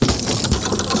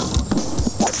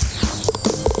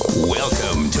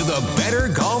the Better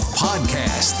Golf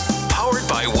Podcast, powered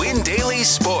by Win Daily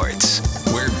Sports,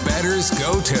 where bettors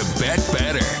go to bet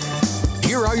better.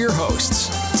 Here are your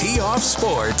hosts, Tee Off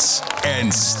Sports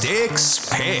and Sticks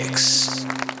Picks.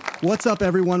 What's up,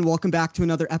 everyone? Welcome back to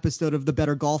another episode of the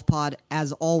Better Golf Pod.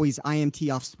 As always, I am Tee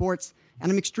Off Sports, and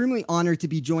I'm extremely honored to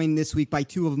be joined this week by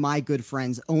two of my good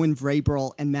friends, Owen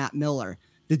Vrabel and Matt Miller.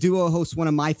 The duo hosts one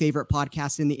of my favorite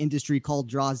podcasts in the industry called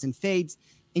Draws and Fades,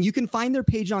 and you can find their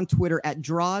page on Twitter at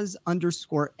draws_n_fades.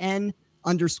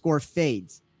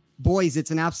 Boys, it's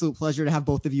an absolute pleasure to have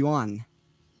both of you on.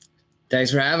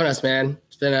 Thanks for having us, man.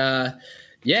 It's been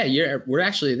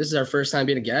this is our first time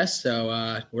being a guest,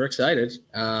 so we're excited.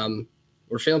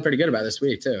 We're feeling pretty good about this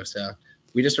week too. So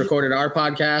we just recorded our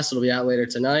podcast. It'll be out later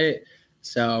tonight.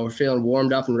 So we're feeling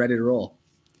warmed up and ready to roll.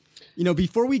 You know,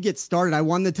 before we get started, I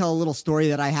wanted to tell a little story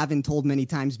that I haven't told many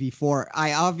times before.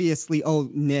 I obviously owe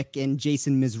Nick and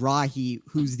Jason Mizrahi,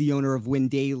 who's the owner of Win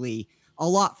Daily, a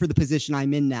lot for the position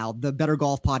I'm in now. The Better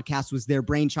Golf Podcast was their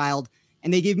brainchild,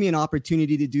 and they gave me an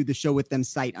opportunity to do the show with them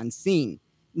sight unseen.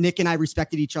 Nick and I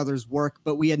respected each other's work,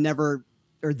 but they had never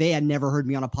heard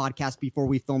me on a podcast before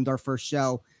we filmed our first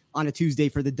show on a Tuesday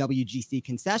for the WGC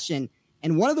concession.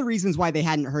 And one of the reasons why they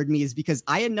hadn't heard me is because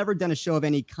I had never done a show of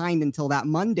any kind until that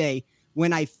Monday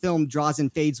when I filmed Draws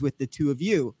and Fades with the two of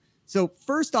you. So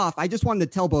first off, I just wanted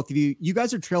to tell both of you, you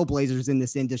guys are trailblazers in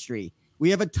this industry. We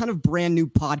have a ton of brand new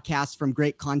podcasts from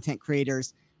great content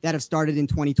creators that have started in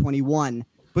 2021,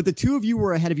 but the two of you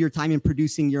were ahead of your time in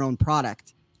producing your own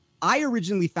product. I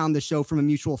originally found the show from a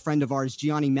mutual friend of ours,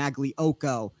 Gianni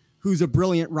Magliocco, who's a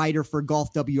brilliant writer for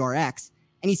Golf WRX.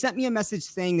 And he sent me a message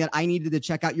saying that I needed to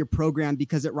check out your program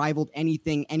because it rivaled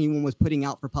anything anyone was putting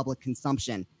out for public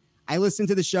consumption. I listened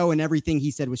to the show and everything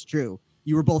he said was true.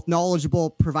 You were both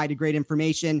knowledgeable, provided great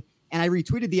information, and I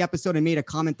retweeted the episode and made a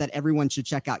comment that everyone should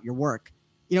check out your work.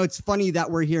 You know, it's funny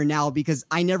that we're here now because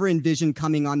I never envisioned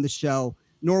coming on the show,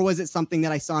 nor was it something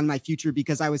that I saw in my future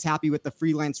because I was happy with the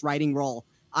freelance writing role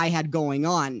I had going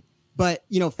on. But,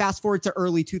 you know, fast forward to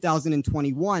early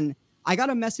 2021, I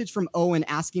got a message from Owen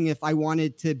asking if I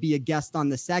wanted to be a guest on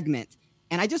the segment.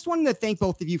 And I just wanted to thank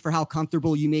both of you for how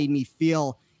comfortable you made me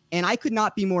feel. And I could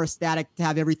not be more ecstatic to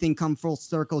have everything come full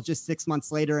circle just 6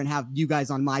 months later and have you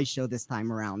guys on my show this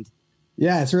time around.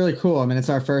 Yeah, it's really cool. I mean, it's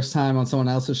our first time on someone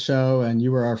else's show, and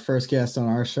you were our first guest on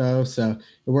our show. So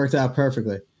it worked out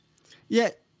perfectly. Yeah.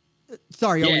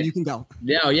 Sorry, Owen, you can go.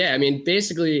 Yeah. I mean,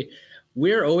 basically,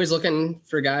 we're always looking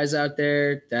for guys out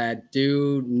there that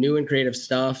do new and creative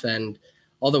stuff, and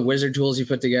all the wizard tools you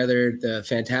put together, the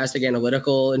fantastic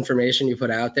analytical information you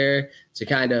put out there to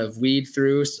kind of weed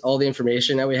through all the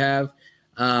information that we have.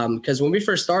 Because when we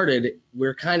first started,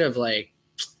 we're kind of like,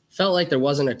 felt like there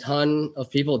wasn't a ton of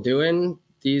people doing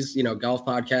these, golf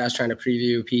podcasts, trying to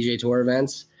preview PGA Tour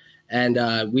events. And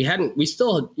we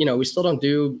still don't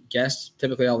do guests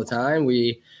typically all the time.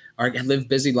 We live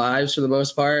busy lives for the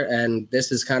most part, and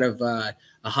this is kind of a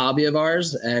hobby of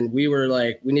ours. And we were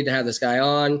like, we need to have this guy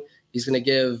on. He's going to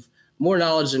give more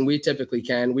knowledge than we typically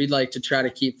can. We'd like to try to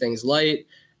keep things light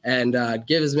and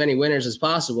give as many winners as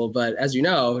possible. But as you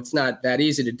know, it's not that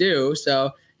easy to do.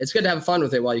 So it's good to have fun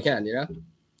with it while you can,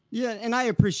 Yeah, and I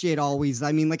appreciate always.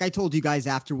 I mean, like I told you guys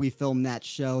after we filmed that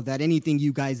show that anything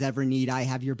you guys ever need, I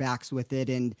have your backs with it.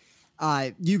 And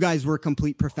you guys were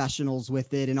complete professionals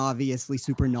with it and obviously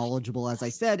super knowledgeable, as I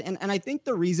said. And I think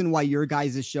the reason why your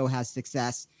guys' show has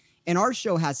success and our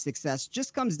show has success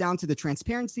just comes down to the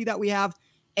transparency that we have.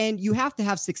 And you have to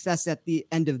have success at the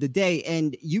end of the day.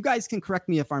 And you guys can correct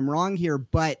me if I'm wrong here,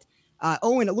 but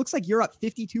Owen, it looks like you're up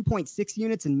 52.6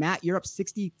 units and Matt, you're up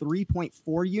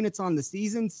 63.4 units on the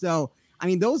season. So, I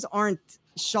mean, those aren't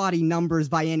shoddy numbers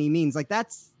by any means. Like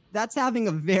that's having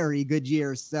a very good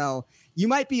year. So you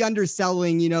might be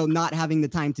underselling, not having the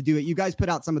time to do it. You guys put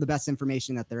out some of the best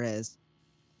information that there is.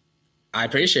 I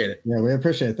appreciate it. Yeah, we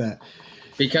appreciate that.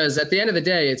 Because at the end of the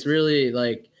day, it's really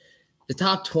like the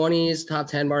top 20s, top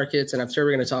 10 markets, and I'm sure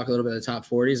we're going to talk a little bit of the top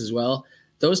 40s as well.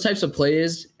 Those types of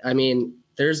plays, I mean,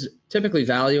 there's typically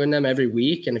value in them every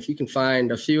week. And if you can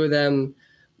find a few of them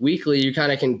weekly, you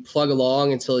kind of can plug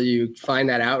along until you find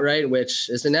that outright, which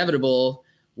is inevitable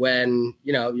when,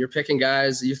 you're picking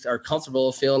guys you are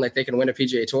comfortable feeling like they can win a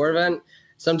PGA Tour event.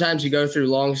 Sometimes you go through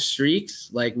long streaks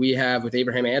like we have with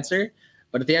Abraham Ancer.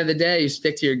 But at the end of the day, you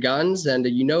stick to your guns, and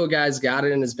a guy's got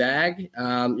it in his bag.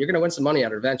 You're going to win some money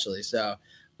out of it eventually. So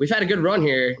we've had a good run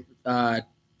here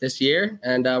this year,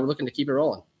 and we're looking to keep it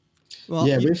rolling. Well,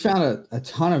 yeah, we found a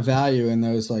ton of value in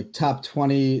those like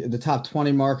the top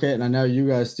 20 market. And I know you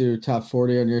guys do top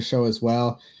 40 on your show as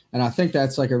well. And I think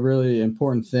that's like a really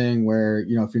important thing where,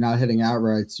 you know, if you're not hitting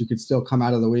outrights, you could still come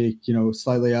out of the week, you know,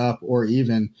 slightly up or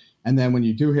even. And then when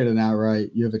you do hit an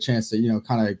outright, you have a chance to, you know,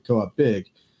 kind of go up big.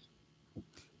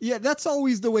 Yeah, that's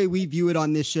always the way we view it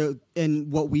on this show and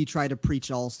what we try to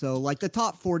preach also. Like the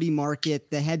top 40 market,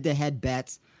 the head-to-head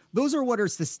bets, those are what are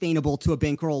sustainable to a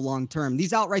bankroll long term.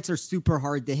 These outrights are super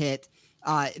hard to hit.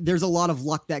 There's a lot of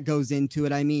luck that goes into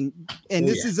it. I mean, and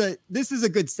this is a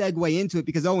good segue into it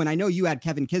because, Owen, I know you had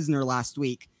Kevin Kisner last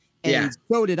week, and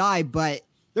so did I, but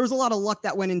there was a lot of luck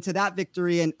that went into that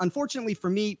victory. And unfortunately for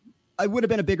me, it would have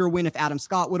been a bigger win if Adam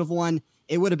Scott would have won.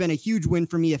 It would have been a huge win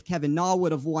for me if Kevin Na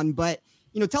would have won. But,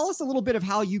 you know, tell us a little bit of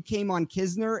how you came on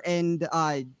Kisner and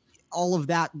all of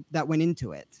that went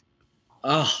into it.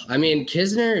 Oh, I mean,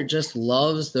 Kisner just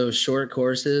loves those short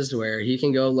courses where he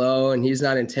can go low and he's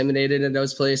not intimidated in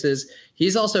those places.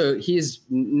 He's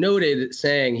noted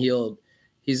saying he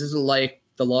doesn't like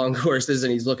the long courses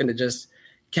and he's looking to just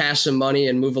cash some money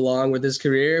and move along with his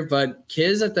career. But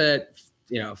Kiz at that,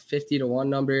 50-1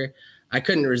 number, I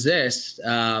couldn't resist.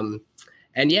 And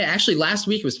yeah, actually last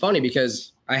week was funny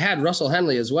because I had Russell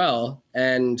Henley as well.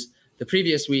 And the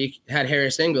previous week had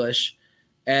Harris English.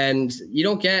 And you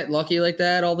don't get lucky like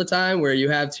that all the time where you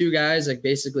have two guys like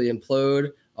basically implode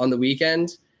on the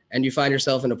weekend and you find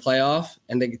yourself in a playoff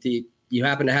and you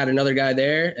happen to have another guy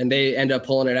there and they end up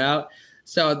pulling it out.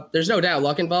 So there's no doubt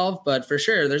luck involved, but for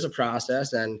sure there's a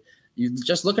process and you're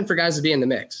just looking for guys to be in the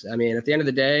mix. I mean, at the end of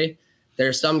the day,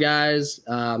 there's some guys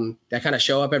that kind of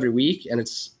show up every week and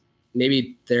it's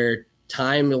maybe their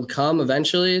time will come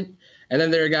eventually. And then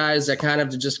there are guys that kind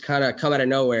of come out of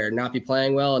nowhere, not be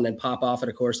playing well, and then pop off at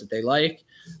a course that they like.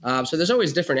 So there's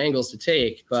always different angles to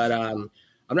take. But I'm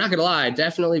not going to lie, I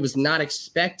definitely was not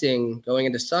expecting going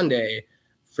into Sunday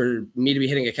for me to be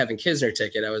hitting a Kevin Kisner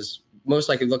ticket. I was most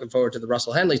likely looking forward to the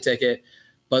Russell Henley ticket,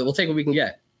 but we'll take what we can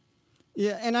get.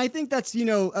 Yeah, and I think that's,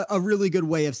 a really good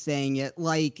way of saying it.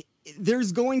 Like,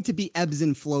 there's going to be ebbs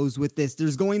and flows with this.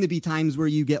 There's going to be times where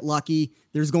you get lucky.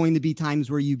 There's going to be times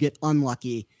where you get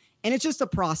unlucky. And it's just a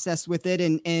process with it.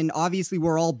 And obviously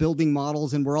we're all building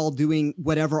models and we're all doing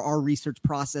whatever our research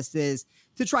process is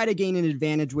to try to gain an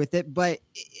advantage with it. But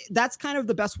that's kind of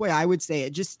the best way I would say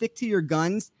it. Just stick to your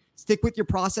guns, stick with your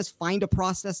process, find a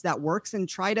process that works and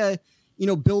try to,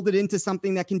 build it into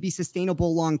something that can be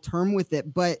sustainable long-term with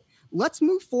it. But let's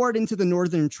move forward into the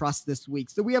Northern Trust this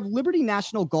week. So we have Liberty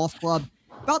National Golf Club,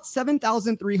 about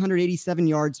 7,387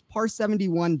 yards, par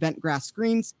 71 bent grass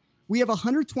greens. We have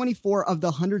 124 of the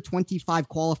 125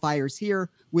 qualifiers here,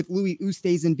 with Louis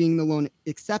Oosthuizen being the lone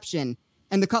exception,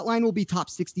 and the cut line will be top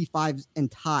 65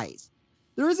 and ties.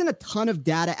 There isn't a ton of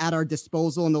data at our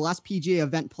disposal, and the last PGA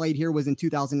event played here was in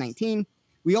 2019.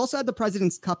 We also had the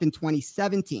President's Cup in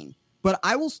 2017. But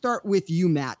I will start with you,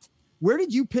 Matt. Where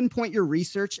did you pinpoint your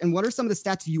research, and what are some of the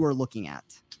stats you are looking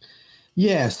at?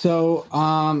 Yeah, so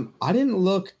I didn't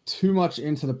look too much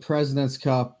into the President's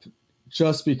Cup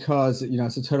just because,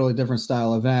 it's a totally different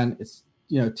style event. It's,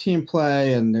 team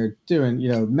play and they're doing,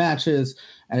 matches,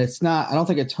 and I don't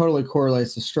think it totally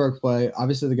correlates to stroke play.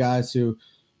 Obviously the guys who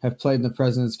have played in the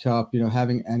President's Cup,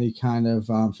 having any kind of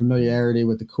familiarity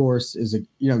with the course is a,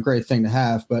 great thing to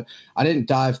have, but I didn't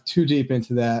dive too deep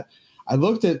into that. I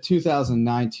looked at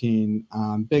 2019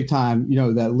 big time,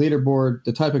 that leaderboard,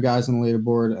 the type of guys on the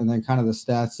leaderboard, and then kind of the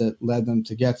stats that led them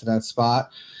to get to that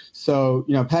spot. So,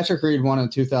 Patrick Reed won in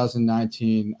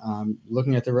 2019.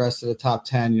 Looking at the rest of the top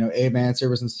 10, Abe Ancer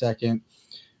was in second.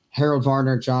 Harold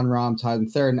Varner, John Rahm tied in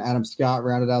third, and Adam Scott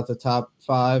rounded out the top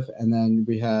 5. And then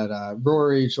we had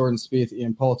Rory, Jordan Spieth,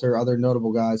 Ian Poulter, other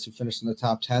notable guys who finished in the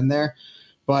top 10 there.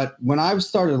 But when I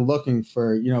started looking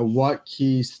for, what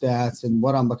key stats and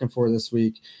what I'm looking for this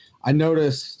week, I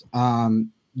noticed,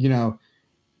 in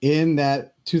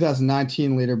that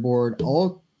 2019 leaderboard,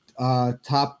 all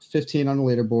top 15 on the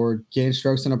leaderboard gained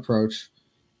strokes and approach,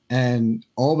 and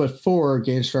all but 4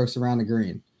 gained strokes around the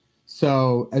green.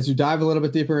 So as you dive a little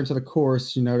bit deeper into the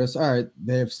course, you notice, all right,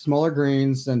 they have smaller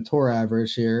greens than tour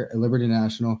average here at Liberty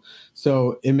National.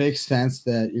 So it makes sense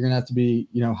that you're going to have to be,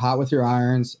 hot with your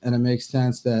irons. And it makes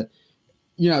sense that,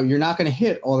 you're not going to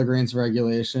hit all the greens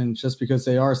regulation just because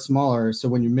they are smaller. So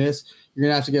when you miss, you're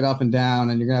going to have to get up and down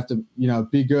and you're going to have to,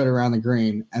 be good around the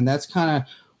green. And that's kind of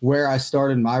where I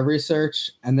started my research.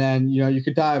 And then, you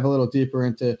could dive a little deeper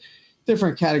into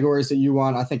different categories that you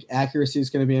want. I think accuracy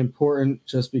is going to be important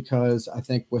just because I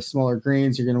think with smaller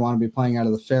greens, you're going to want to be playing out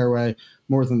of the fairway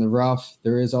more than the rough.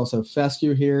 There is also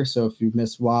fescue here. So if you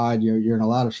miss wide, you're in a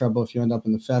lot of trouble if you end up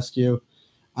in the fescue.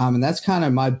 And that's kind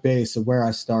of my base of where I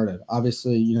started.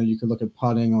 Obviously, you could look at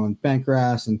putting on bent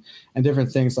grass and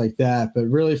different things like that. But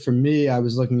really for me, I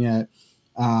was looking at,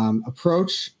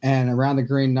 approach and around the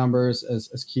green numbers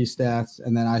as key stats.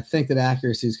 And then I think that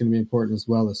accuracy is going to be important as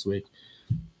well this week.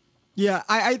 Yeah,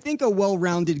 I think a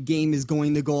well-rounded game is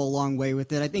going to go a long way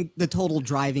with it. I think the total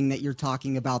driving that you're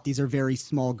talking about, these are very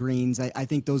small greens. I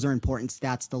think those are important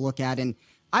stats to look at. And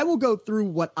I will go through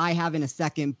what I have in a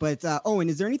second. But Owen,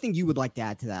 is there anything you would like to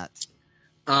add to that?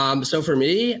 So for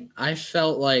me, I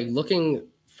felt like looking at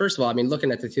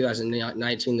the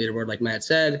 2019 leaderboard, like Matt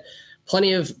said,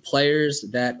 plenty of players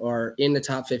that are in the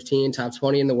top 15, top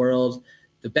 20 in the world,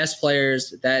 the best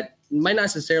players that might not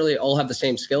necessarily all have the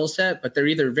same skill set, but they're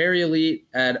either very elite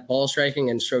at ball striking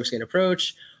and stroke gain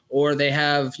approach, or they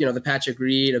have, the Patrick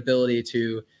Reed ability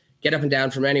to get up and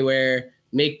down from anywhere,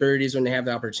 make birdies when they have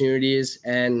the opportunities.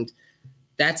 And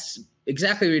that's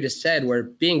exactly what you just said, where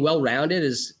being well-rounded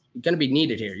is going to be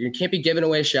needed here. You can't be giving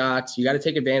away shots. You got to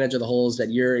take advantage of the holes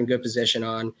that you're in good position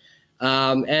on.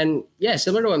 And yeah,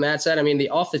 similar to what Matt said, I mean, the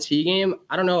off the tee game,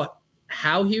 I don't know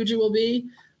how huge it will be,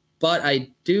 but I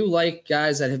do like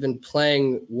guys that have been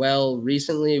playing well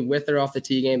recently with their off the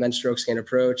tee game and stroke gain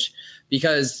approach,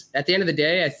 because at the end of the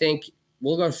day, I think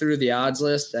we'll go through the odds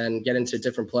list and get into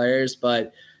different players,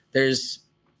 but there's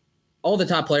all the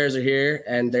top players are here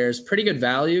and there's pretty good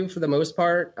value for the most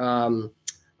part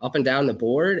up and down the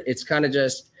board. It's kind of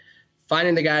just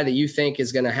finding the guy that you think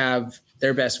is going to have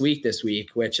their best week this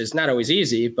week, which is not always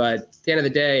easy, but at the end of the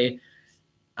day,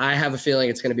 I have a feeling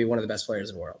it's going to be one of the best players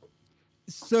in the world.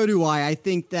 So do I. I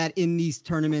think that in these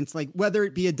tournaments, like whether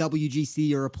it be a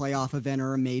WGC or a playoff event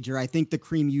or a major, I think the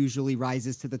cream usually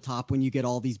rises to the top when you get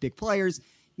all these big players.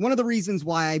 One of the reasons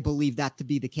why I believe that to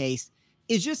be the case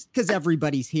is just because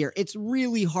everybody's here. It's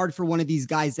really hard for one of these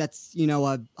guys that's, a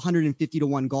 150 to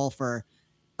 1 golfer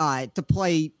to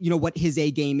play, what his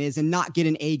A game is and not get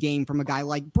an A game from a guy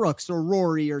like Brooks or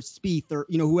Rory or Spieth or,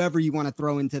 whoever you want to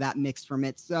throw into that mix from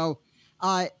it. So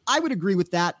I would agree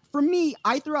with that. For me,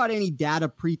 I threw out any data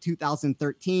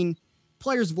pre-2013.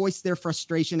 Players voiced their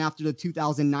frustration after the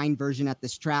 2009 version at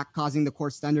this track, causing the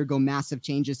course to undergo massive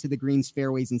changes to the greens,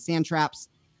 fairways, and sand traps.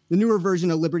 The newer version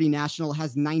of Liberty National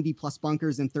has 90-plus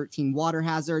bunkers and 13 water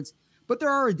hazards, but there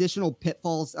are additional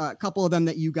pitfalls, a couple of them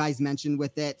that you guys mentioned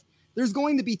with it. There's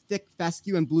going to be thick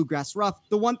fescue and bluegrass rough.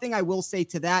 The one thing I will say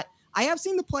to that, I have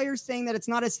seen the players saying that it's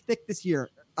not as thick this year.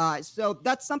 So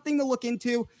that's something to look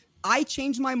into. I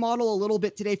changed my model a little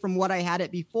bit today from what I had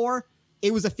it before.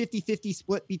 It was a 50-50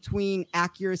 split between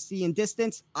accuracy and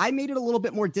distance. I made it a little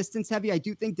bit more distance heavy. I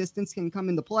do think distance can come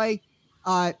into play.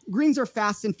 Greens are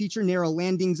fast and feature narrow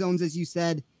landing zones, as you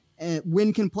said.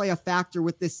 Wind can play a factor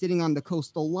with this sitting on the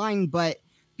coastal line. But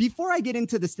before I get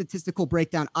into the statistical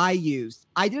breakdown I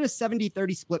did a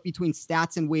 70-30 split between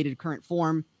stats and weighted current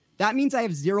form. That means I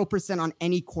have 0% on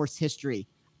any course history.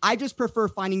 I just prefer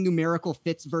finding numerical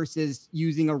fits versus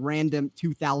using a random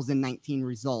 2019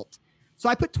 result. So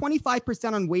I put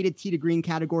 25% on weighted tee to green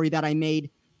category that I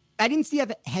made. I didn't see a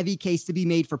heavy case to be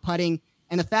made for putting.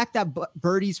 And the fact that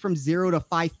birdies from 0 to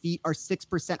 5 feet are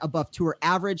 6% above tour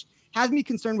average has me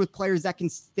concerned with players that can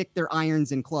stick their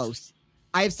irons in close.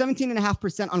 I have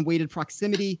 17.5% on weighted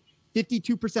proximity.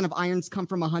 52% of irons come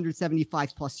from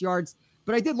 175 plus yards.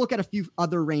 But I did look at a few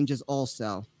other ranges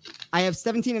also. I have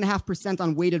 17.5%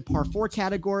 on weighted par 4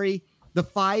 category. The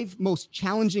 5 most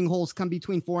challenging holes come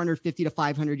between 450 to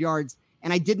 500 yards.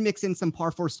 And I did mix in some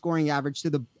par 4 scoring average to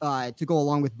go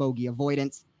along with bogey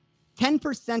avoidance.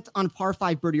 10% on par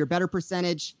 5 birdie or better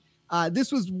percentage.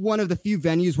 This was one of the few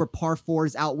venues where par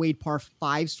 4s outweighed par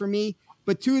 5s for me.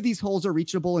 But 2 of these holes are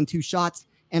reachable in 2 shots.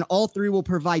 And all 3 will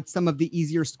provide some of the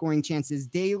easier scoring chances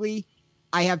daily.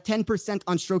 I have 10%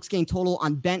 on strokes gained total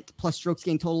on bent plus strokes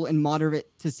gained total in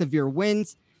moderate to severe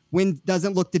winds. Wind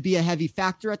doesn't look to be a heavy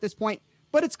factor at this point,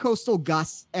 but it's coastal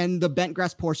gusts, and the bent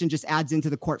grass portion just adds into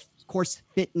the course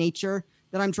fit nature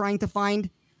that I'm trying to find.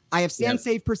 I have sand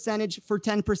save percentage for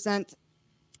 10%.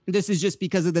 This is just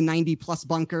because of the 90-plus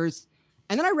bunkers.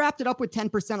 And then I wrapped it up with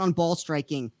 10% on ball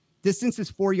striking. Distance is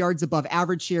 4 yards above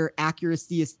average here.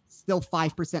 Accuracy is still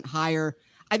 5% higher.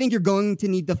 I think you're going to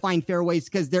need to find fairways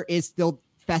because there is still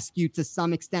fescue to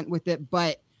some extent with it,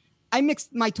 but I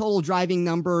mixed my total driving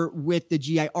number with the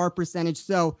GIR percentage.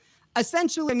 So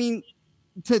essentially,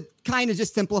 to kind of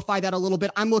just simplify that a little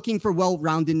bit, I'm looking for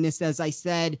well-roundedness, as I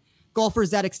said.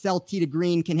 Golfers that excel tee to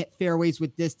green can hit fairways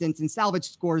with distance and salvage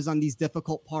scores on these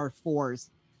difficult par 4s.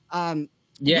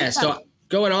 So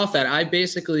going off that, I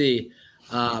basically,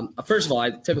 first of all,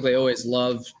 I typically always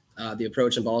love the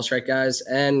approach and ball strike guys.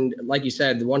 And like you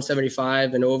said, the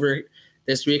 175 and over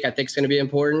this week, I think is going to be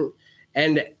important.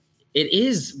 And it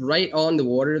is right on the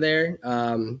water there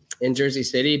in Jersey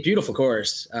City. Beautiful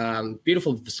course,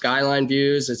 beautiful skyline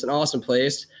views. It's an awesome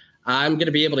place. I'm going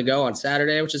to be able to go on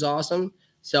Saturday, which is awesome.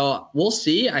 So we'll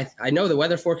see. I know the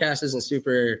weather forecast isn't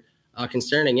super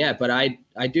concerning yet, but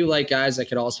I do like guys that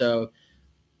could also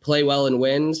play well in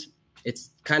winds.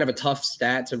 It's kind of a tough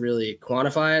stat to really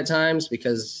quantify at times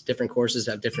because different courses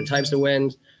have different types of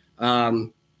wind.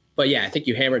 But yeah, I think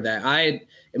you hammered that.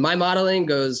 My modeling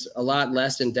goes a lot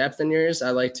less in depth than yours.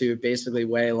 I like to basically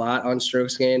weigh a lot on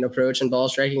strokes gained, approach, and ball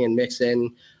striking, and mix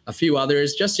in a few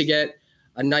others just to get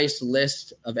a nice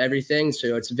list of everything.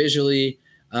 So it's visually,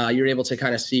 you're able to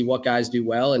kind of see what guys do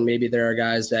well. And maybe there are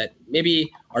guys that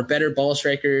maybe are better ball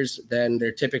strikers than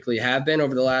they typically have been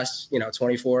over the last,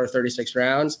 24 or 36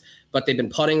 rounds, but they've been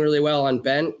putting really well on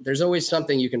bent. There's always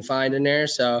something you can find in there.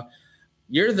 So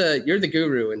you're the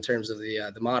guru in terms of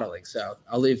the modeling. So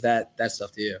I'll leave that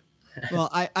stuff to you. Well,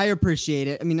 I appreciate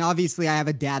it. I mean, obviously I have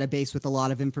a database with a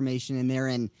lot of information in there,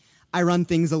 and I run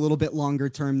things a little bit longer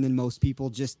term than most people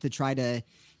just to try to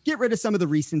get rid of some of the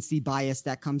recency bias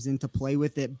that comes into play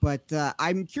with it. But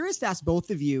I'm curious to ask both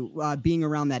of you, being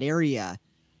around that area,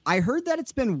 I heard that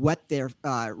it's been wet there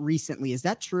recently. Is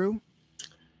that true?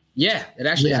 Yeah, it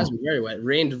actually has been very wet. It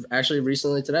rained actually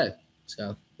recently today.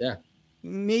 So yeah.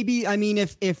 Maybe, I mean,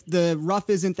 if the rough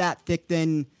isn't that thick,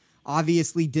 then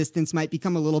obviously distance might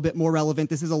become a little bit more relevant.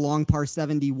 This is a long par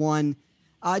 71.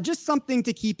 Just something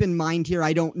to keep in mind here.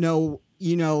 I don't know,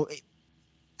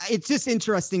 it's just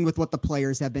interesting with what the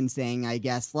players have been saying, I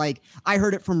guess. Like, I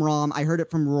heard it from Rahm, I heard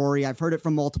it from Rory, I've heard it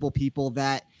from multiple people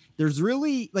that there's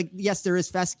really, like, yes, there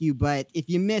is fescue, but if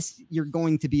you miss, you're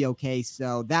going to be okay.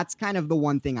 So that's kind of the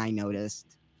one thing I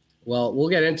noticed. Well, we'll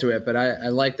get into it, but I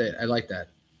like that. I like that.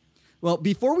 Well,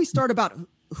 before we start about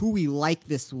who we like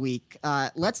this week,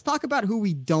 let's talk about who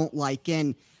we don't like.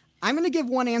 And I'm going to give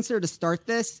one answer to start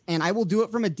this, and I will do it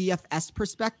from a DFS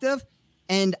perspective.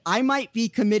 And I might be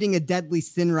committing a deadly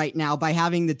sin right now by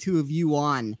having the two of you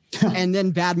on and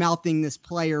then bad-mouthing this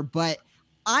player, but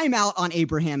I'm out on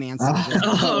Abraham Ancer.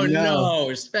 Oh,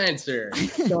 no, Spencer.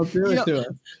 Don't do it to us.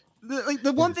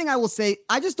 The one thing I will say,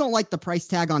 I just don't like the price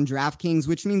tag on DraftKings,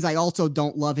 which means I also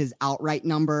don't love his outright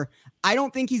number. I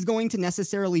don't think he's going to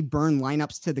necessarily burn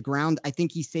lineups to the ground. I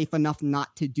think he's safe enough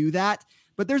not to do that.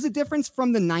 But there's a difference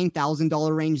from the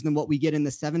 $9,000 range than what we get in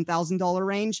the $7,000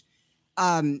 range.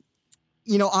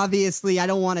 Obviously, I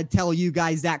don't want to tell you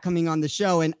guys that coming on the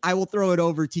show, and I will throw it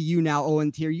over to you now,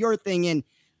 Owen, to your thing. And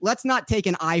let's not take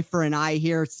an eye for an eye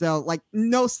here. So,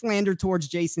 no slander towards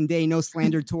Jason Day, no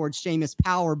slander towards Seamus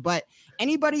Power, but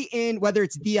anybody in, whether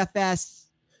it's DFS,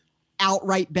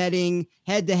 outright betting,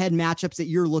 head-to-head matchups that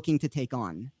you're looking to take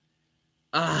on?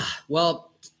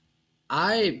 Well,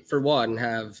 I, for one,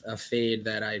 have a fade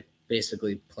that I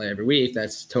basically play every week.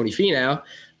 That's Tony Finau.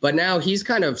 But now he's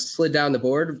kind of slid down the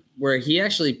board where he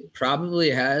actually probably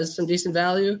has some decent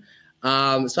value.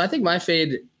 So I think my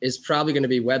fade is probably going to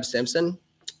be Webb Simpson.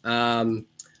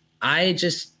 I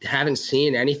just haven't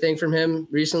seen anything from him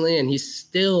recently, and he's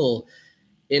still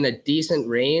in a decent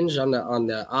range on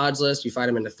the odds list. You find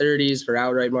him in the 30s for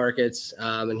outright markets.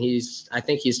 And I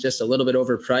think he's just a little bit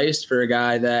overpriced for a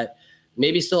guy that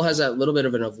maybe still has a little bit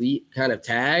of an elite kind of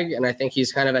tag. And I think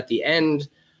he's kind of at the end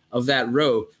of that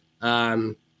rope.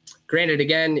 Granted,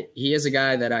 again, he is a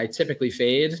guy that I typically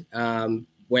fade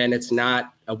when it's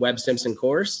not a Webb Simpson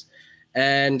course.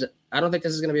 And I don't think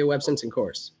this is going to be a Webb Simpson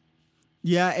course.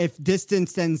 Yeah, if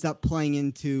distance ends up playing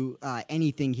into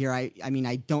anything here, I mean,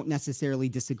 I don't necessarily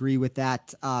disagree with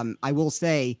that. I will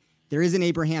say there is an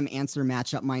Abraham Ancer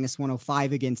matchup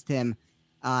 -105 against him.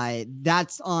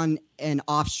 That's on an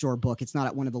offshore book. It's not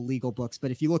at one of the legal books,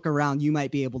 but if you look around, you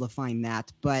might be able to find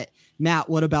that. But Matt,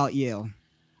 what about you?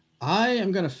 I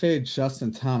am going to fade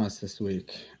Justin Thomas this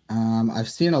week. I've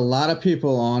seen a lot of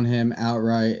people on him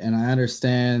outright, and I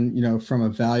understand, from a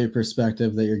value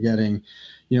perspective that you're getting,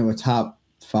 a top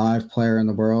 5 player in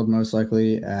the world, most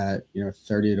likely at,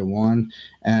 30 to 1.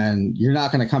 And you're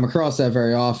not going to come across that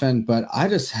very often, but I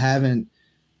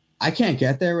can't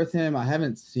get there with him. I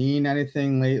haven't seen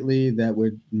anything lately that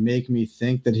would make me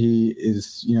think that he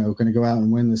is, going to go out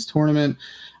and win this tournament.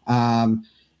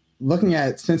 Looking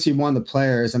at, since he won the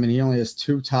Players, I mean, he only has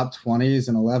 2 top 20s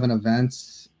in 11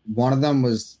 events. One of them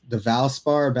was the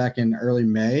Valspar back in early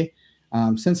May.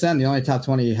 Since then, the only top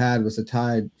 20 he had was a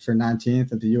tie for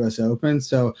 19th at the U.S. Open.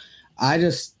 So I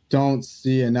just don't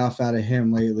see enough out of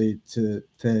him lately to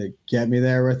get me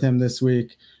there with him this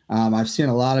week. I've seen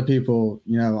a lot of people,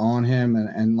 on him.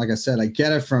 And like I said, I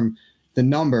get it from the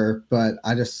number, but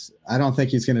I don't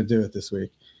think he's going to do it this week.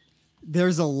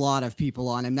 There's a lot of people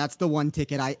on him. That's the one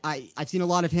ticket. I've seen a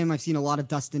lot of him. I've seen a lot of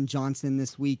Dustin Johnson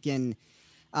this week. And,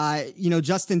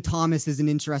 Justin Thomas is an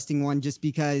interesting one just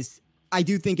because I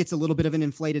do think it's a little bit of an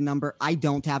inflated number. I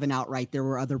don't have an outright. There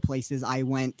were other places I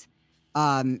went.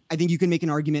 I think you can make an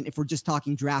argument if we're just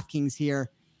talking DraftKings here.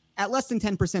 At less than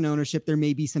 10% ownership, there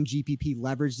may be some GPP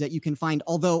leverage that you can find.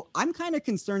 Although I'm kind of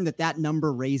concerned that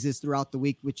number raises throughout the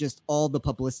week with just all the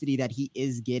publicity that he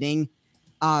is getting.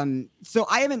 So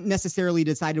I haven't necessarily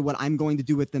decided what I'm going to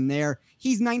do with him there.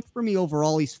 He's 9th for me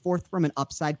overall. He's 4th from an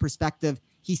upside perspective.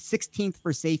 He's 16th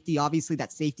for safety. Obviously,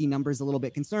 that safety number is a little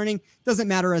bit concerning. Doesn't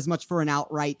matter as much for an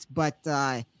outright, but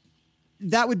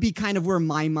that would be kind of where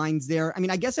my mind's there. I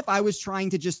mean, I guess if I was trying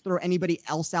to just throw anybody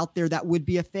else out there, that would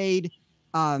be a fade.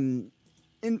 And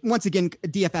once again, a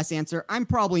DFS answer, I'm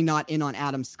probably not in on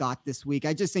Adam Scott this week.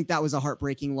 I just think that was a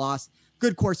heartbreaking loss.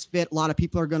 Good course fit. A lot of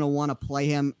people are going to want to play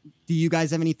him. Do you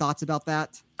guys have any thoughts about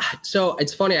that? So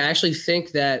it's funny. I actually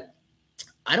think that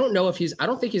I don't think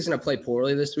he's going to play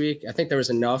poorly this week. I think there was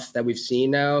enough that we've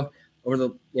seen now over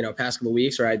the past couple of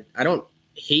weeks where I don't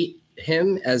hate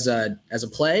him as a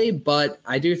play, but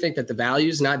I do think that the value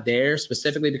is not there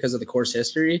specifically because of the course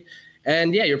history.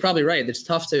 And yeah, you're probably right. It's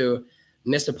tough to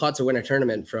miss a putt to win a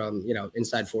tournament from,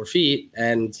 inside 4 feet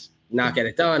and not get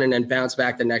it done and then bounce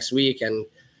back the next week and,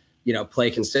 play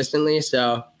consistently.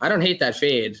 So I don't hate that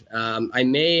fade. I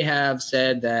may have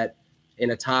said that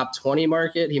in a top 20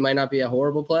 market, he might not be a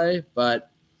horrible play,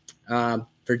 but for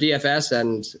DFS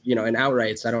and, in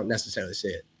outrights, I don't necessarily see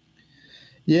it.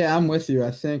 Yeah, I'm with you.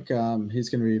 I think he's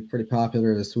going to be pretty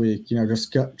popular this week.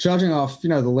 Just judging off,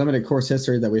 the limited course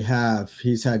history that we have,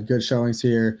 he's had good showings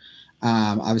here.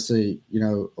 Obviously,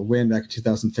 a win back in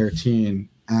 2013.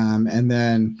 And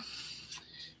then,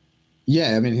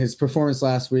 yeah, I mean, his performance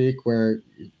last week where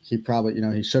he probably,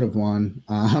 he should have won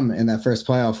in that first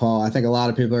playoff haul. I think a lot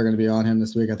of people are going to be on him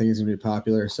this week. I think he's going to be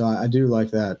popular. So I do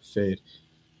like that fade.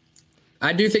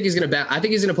 I do think he's going to I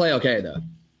think he's going to play okay, though.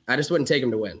 I just wouldn't take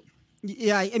him to win.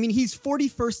 Yeah, I mean, he's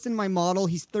 41st in my model.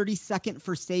 He's 32nd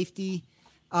for safety.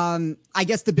 I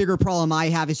guess the bigger problem I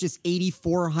have is just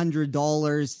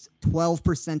 $8,400,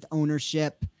 12%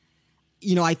 ownership.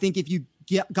 I think if you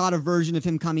got a version of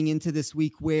him coming into this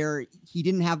week where he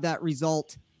didn't have that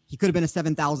result, he could have been a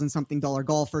 $7,000 something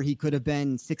golfer. He could have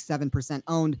been 6-7%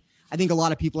 owned. I think a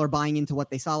lot of people are buying into what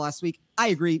they saw last week. I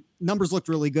agree. Numbers looked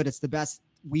really good. It's the best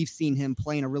we've seen him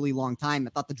play in a really long time.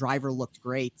 I thought the driver looked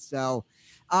great. So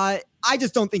I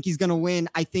just don't think he's going to win.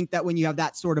 I think that when you have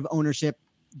that sort of ownership,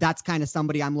 that's kind of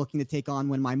somebody I'm looking to take on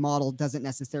when my model doesn't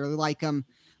necessarily like him.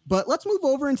 But let's move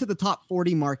over into the top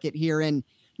 40 market here. And,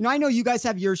 I know you guys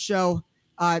have your show.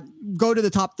 Go to the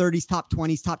top 30s, top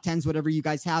 20s, top 10s, whatever you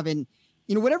guys have. And,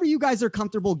 whatever you guys are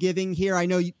comfortable giving here. I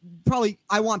know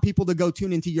I want people to go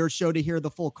tune into your show to hear the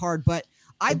full card, but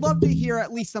I'd love to hear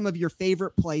at least some of your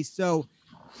favorite plays. So,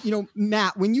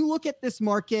 Matt, when you look at this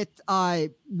market,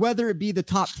 whether it be the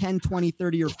top 10, 20,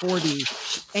 30, or 40,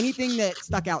 anything that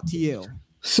stuck out to you?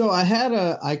 So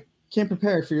I came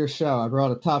prepared for your show. I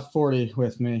brought a top 40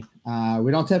 with me.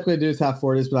 We don't typically do top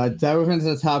 40s, but I dove into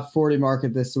the top 40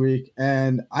 market this week,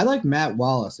 and I like Matt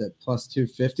Wallace at plus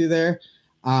 250 there.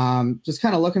 Just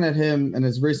kind of looking at him and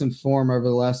his recent form over the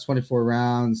last 24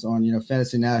 rounds on,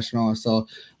 Fantasy National. I saw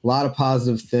a lot of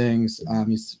positive things.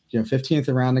 He's, 15th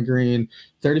around the green,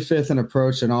 35th in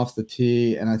approach and off the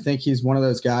tee. And I think he's one of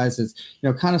those guys that's,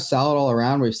 kind of solid all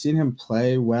around. We've seen him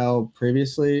play well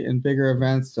previously in bigger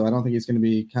events. So I don't think he's going to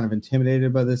be kind of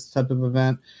intimidated by this type of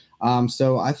event.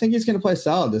 So I think he's going to play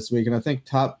solid this week. And I think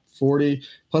top 40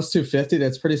 plus 250,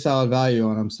 that's pretty solid value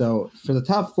on him. So for the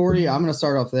top 40, I'm going to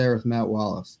start off there with Matt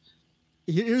Wallace.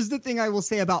 Here's the thing I will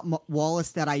say about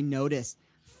Wallace that I noticed.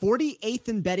 48th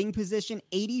in betting position,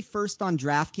 81st on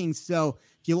DraftKings. So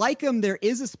if you like him, there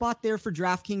is a spot there for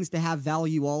DraftKings to have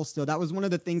value also. That was one of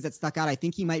the things that stuck out. I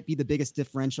think he might be the biggest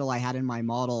differential I had in my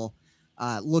model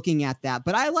looking at that.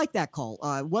 But I like that call.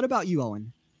 What about you,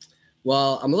 Owen?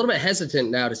 Well, I'm a little bit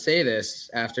hesitant now to say this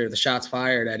after the shots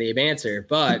fired at Abe Answer,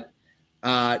 but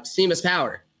Seamus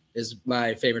Power is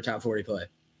my favorite top 40 play.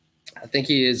 I think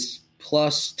he is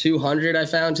plus 200. I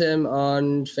found him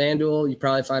on FanDuel. You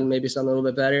probably find maybe something a little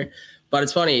bit better. But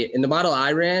it's funny. In the model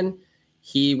I ran,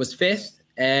 he was 5th,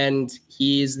 and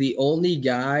he's the only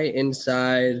guy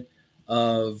inside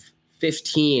of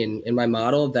 15 in my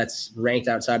model that's ranked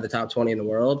outside the top 20 in the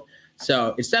world.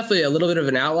 So it's definitely a little bit of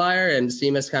an outlier, and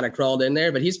Seamus kind of crawled in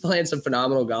there, but he's playing some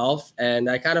phenomenal golf. And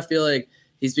I kind of feel like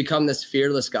he's become this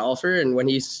fearless golfer. And when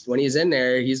he's in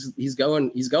there, he's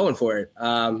going for it.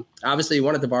 Obviously he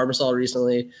won at the Barbasol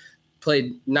recently,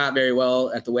 played not very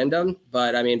well at the Wyndham,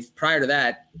 but I mean, prior to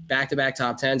that, back-to-back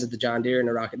top 10s at the John Deere and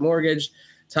the Rocket Mortgage,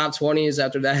 top 20s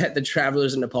after that at the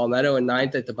Travelers and the Palmetto, and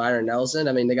 9th at the Byron Nelson.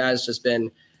 I mean, the guy's just been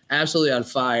absolutely on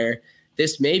fire.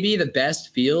 This may be the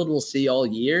best field we'll see all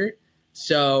year.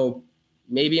 So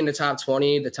maybe in the top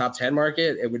 20, the top 10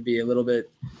 market, it would be a little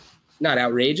bit not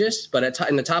outrageous, but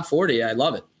in the top 40, I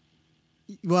love it.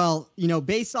 Well,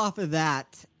 based off of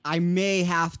that, I may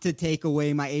have to take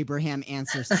away my Abraham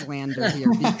Answer slander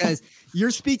here because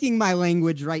you're speaking my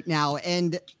language right now.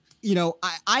 And,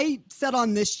 I said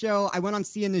on this show, I went on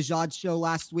Sia Nejad's show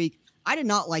last week. I did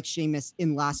not like Sheamus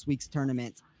in last week's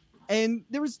tournament. And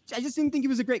I just didn't think he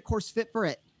was a great course fit for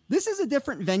it. This is a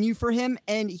different venue for him.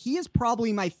 And he is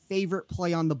probably my favorite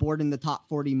play on the board in the top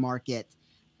 40 market.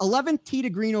 11th tee to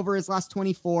green over his last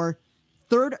 24.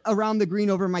 Third around the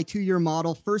green over my 2-year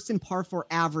model. First in par 4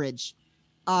 average.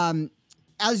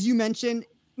 As you mentioned,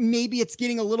 maybe it's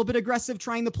getting a little bit aggressive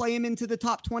trying to play him into the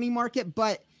top 20 market,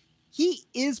 but he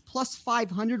is plus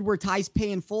 500 where Ty's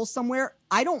pay in full somewhere.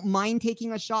 I don't mind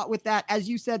taking a shot with that. As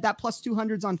you said, that plus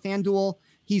 200's on FanDuel.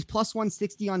 He's plus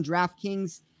 160 on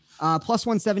DraftKings, plus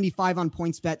 175 on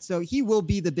PointsBet. So he will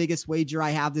be the biggest wager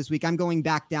I have this week. I'm going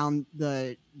back down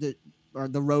the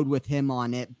road with him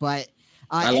on it. But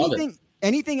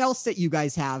anything else that you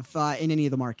guys have in any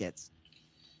of the markets?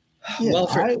 Yeah,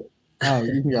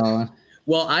 you can go on.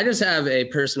 Well, I just have a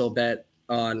personal bet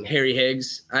on Harry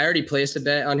Higgs. I already placed a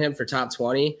bet on him for top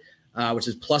 20, which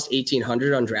is plus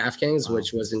 1,800 on DraftKings,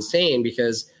 which was insane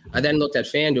because I then looked at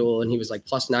FanDuel and he was like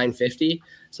plus 950.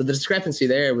 So the discrepancy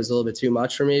there was a little bit too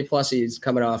much for me. Plus he's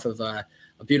coming off of a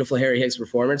beautiful Harry Higgs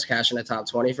performance, cashing a top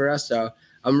 20 for us. So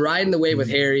I'm riding the wave with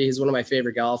Harry. He's one of my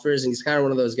favorite golfers, and he's kind of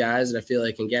one of those guys that I feel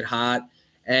like can get hot.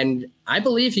 And I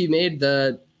believe he made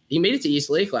it to East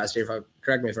Lake last year,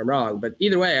 correct me if I'm wrong. But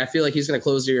either way, I feel like he's going to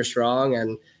close the year strong,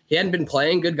 and he hadn't been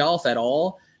playing good golf at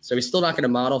all. So he's still not going to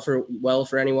model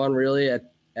for anyone really at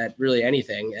really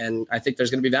anything. And I think there's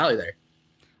going to be value there.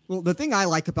 Well, the thing I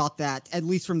like about that, at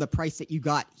least from the price that you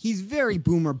got, he's very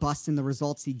boom or bust in the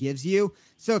results he gives you.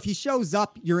 So if he shows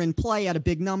up, you're in play at a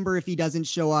big number. If he doesn't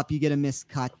show up, you get a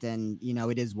miscut, and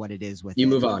it is what it is with you.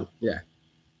 Move on. Yeah.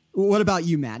 What about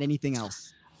you, Matt? Anything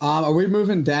else? Are we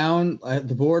moving down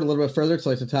the board a little bit further to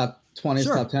like the top 20s,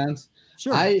 Sure. top 10s?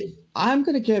 Sure. I'm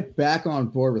going to get back on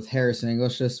board with Harrison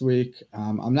English this week.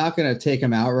 I'm not going to take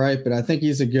him outright, but I think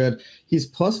he's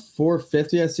plus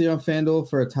 450 I see on FanDuel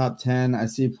for a top 10. I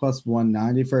see plus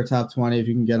 190 for a top 20. If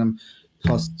you can get him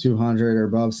plus 200 or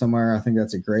above somewhere, I think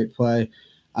that's a great play.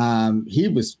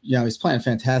 He's playing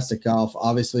fantastic golf.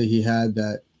 Obviously, he had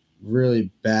that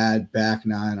really bad back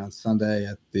nine on Sunday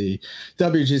at the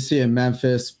WGC in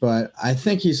Memphis, but I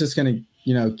think he's just going to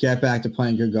get back to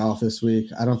playing good golf this week.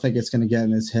 I don't think it's going to get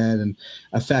in his head and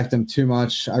affect him too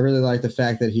much. I really like the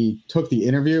fact that he took the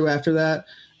interview after that.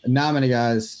 Not many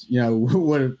guys,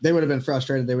 would have been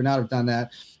frustrated. They would not have done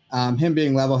that. Him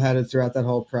being level-headed throughout that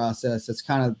whole process, it's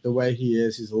kind of the way he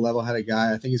is. He's a level-headed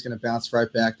guy. I think he's going to bounce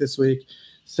right back this week.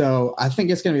 So I think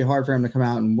it's going to be hard for him to come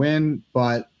out and win,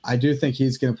 but I do think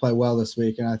he's going to play well this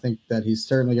week, and I think that he's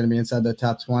certainly going to be inside the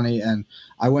top 20, and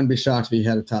I wouldn't be shocked if he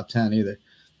had a top 10 either.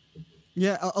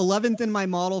 Yeah, 11th in my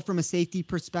model from a safety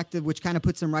perspective, which kind of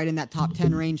puts him right in that top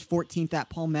 10 range. 14th at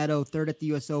Palmetto, 3rd at the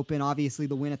U.S. Open, obviously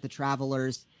the win at the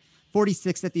Travelers,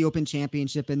 46th at the Open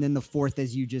Championship, and then the 4th,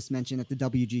 as you just mentioned, at the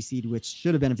WGC, which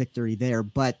should have been a victory there.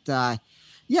 But I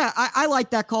like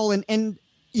that call, and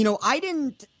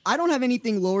I don't have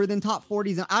anything lower than top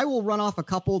 40s, and I will run off a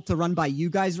couple to run by you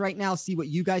guys right now, see what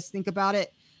you guys think about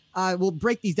it. We'll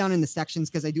break these down into sections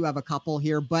because I do have a couple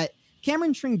here, but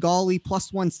Cameron Tringali,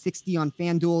 plus 160 on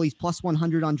FanDuel. He's plus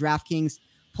 100 on DraftKings,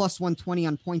 plus 120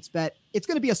 on PointsBet. It's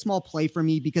going to be a small play for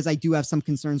me because I do have some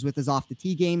concerns with his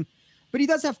off-the-tee game, but he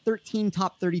does have 13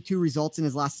 top 32 results in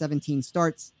his last 17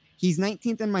 starts. He's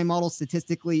 19th in my model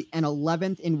statistically and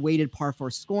 11th in weighted par 4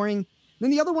 scoring.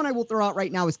 Then the other one I will throw out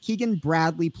right now is Keegan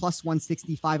Bradley, plus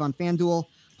 165 on FanDuel,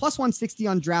 plus 160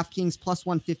 on DraftKings, plus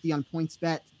 150 on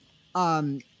PointsBet.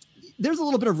 There's a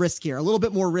little bit of risk here, a little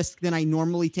bit more risk than I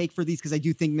normally take for these because I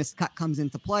do think miscut comes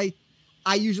into play.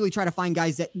 I usually try to find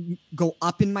guys that go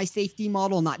up in my safety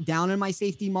model, not down in my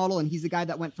safety model, and he's a guy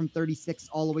that went from 36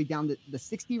 all the way down to the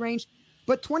 60 range.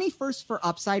 But 21st for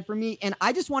upside for me, and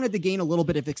I just wanted to gain a little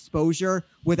bit of exposure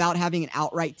without having an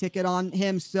outright ticket on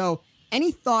him. So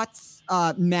any thoughts,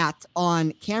 Matt,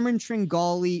 on Cameron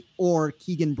Tringali or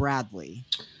Keegan Bradley?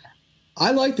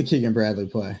 I like the Keegan Bradley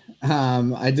play.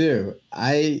 I do.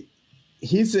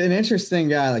 He's an interesting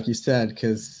guy, like you said,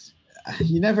 because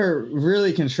you never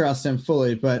really can trust him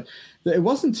fully. But it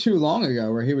wasn't too long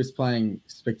ago where he was playing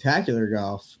spectacular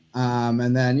golf.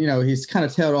 And then, he's kind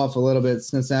of tailed off a little bit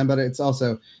since then, but it's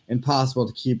also impossible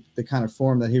to keep the kind of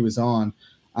form that he was on.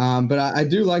 But I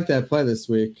do like that play this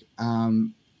week.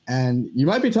 And you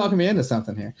might be talking me into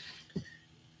something here.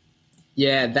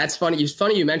 Yeah, that's funny. It's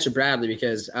funny you mentioned Bradley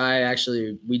because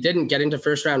we didn't get into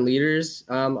first round leaders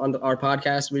on our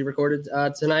podcast we recorded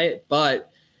tonight,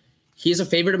 but he's a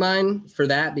favorite of mine for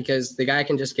that because the guy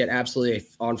can just get absolutely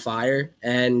on fire,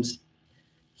 and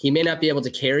he may not be able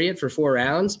to carry it for 4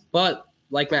 rounds. But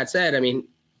like Matt said, I mean,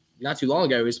 not too long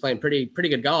ago, he was playing pretty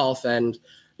good golf, and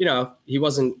he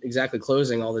wasn't exactly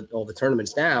closing all the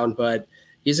tournaments down, but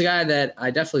he's a guy that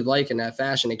I definitely like in that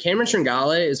fashion. And Cameron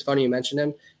Tringale is funny you mentioned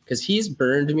him because he's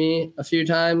burned me a few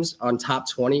times on top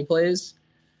 20 plays.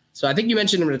 So I think you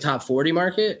mentioned him in the top 40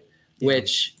 market,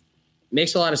 which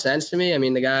makes a lot of sense to me. I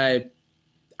mean, the guy,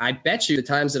 I bet you the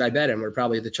times that I bet him were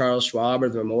probably the Charles Schwab or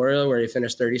the Memorial where he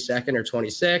finished 32nd or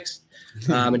 26th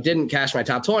and didn't cash my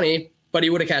top 20, but he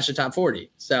would have cashed the top 40.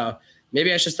 So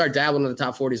maybe I should start dabbling in the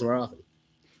top 40s more often.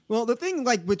 Well, the thing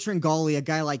like with Tringale, a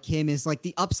guy like him, is like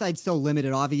the upside's so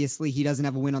limited. Obviously, he doesn't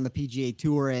have a win on the PGA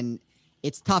Tour, and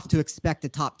it's tough to expect a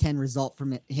top 10 result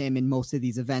from him in most of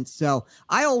these events. So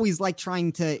I always like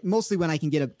trying to, mostly when I can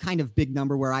get a kind of big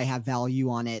number where I have value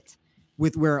on it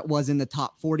with where it was in the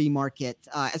top 40 market.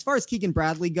 As far as Keegan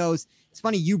Bradley goes, it's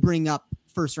funny you bring up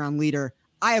first round leader.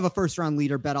 I have a first round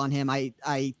leader bet on him. I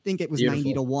think it was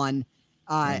Beautiful. 90-1.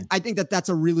 I think that's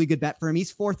a really good bet for him.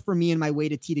 He's fourth for me in my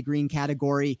weighted tee to green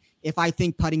category. If I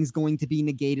think putting's going to be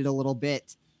negated a little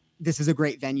bit, this is a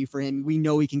great venue for him. We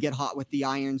know he can get hot with the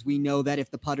irons. We know that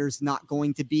if the putter's not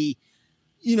going to be,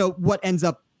 what ends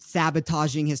up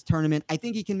sabotaging his tournament, I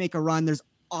think he can make a run. There's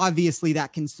obviously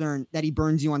that concern that he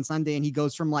burns you on Sunday and he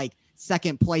goes from like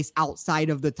second place outside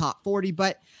of the top 40,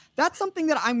 but that's something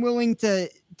that I'm willing to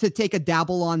take a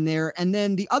dabble on there. And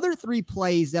then the other 3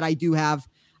 plays that I do have,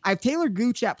 I have Taylor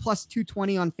Gooch at plus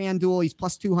 220 on FanDuel. He's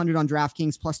plus 200 on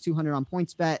DraftKings, plus 200 on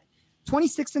PointsBet.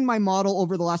 26 in my model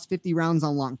over the last 50 rounds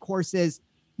on long courses.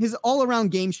 His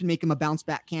all-around game should make him a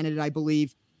bounce-back candidate, I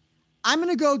believe. I'm going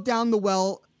to go down the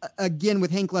well again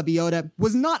with Hank Lebioda.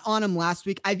 Was not on him last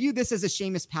week. I view this as a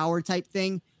Seamus Power type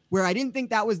thing where I didn't think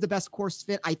that was the best course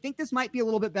fit. I think this might be a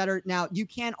little bit better. Now, you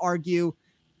can argue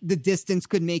the distance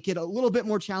could make it a little bit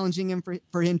more challenging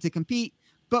for him to compete.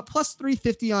 But plus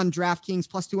 350 on DraftKings,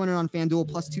 plus 200 on FanDuel,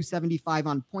 plus 275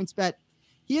 on PointsBet.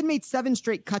 He had made 7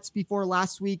 straight cuts before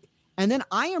last week. And then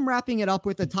I am wrapping it up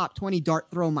with a top 20 dart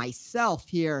throw myself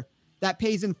here that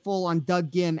pays in full on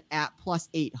Doug Ghim at plus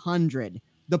 800.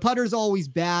 The putter's always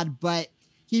bad, but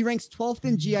he ranks 12th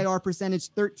in GIR percentage,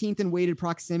 13th in weighted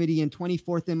proximity, and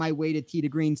 24th in my weighted tee to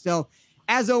green. So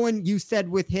as Owen, you said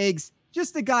with Higgs,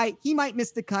 just a guy, he might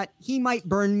miss the cut. He might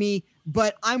burn me,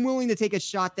 but I'm willing to take a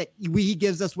shot that he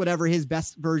gives us whatever his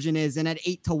best version is. And at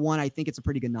 8-1, I think it's a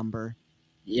pretty good number.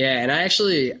 Yeah, and I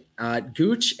actually,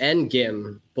 Gooch and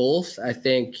Ghim, both, I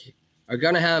think, are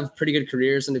going to have pretty good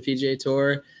careers in the PGA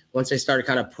Tour once they start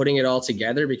kind of putting it all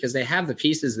together because they have the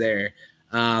pieces there.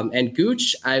 And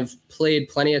Gooch, I've played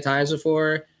plenty of times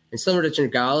before, and similar to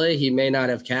Tringale, he may not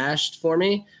have cashed for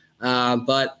me,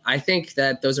 but I think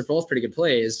that those are both pretty good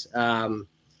plays.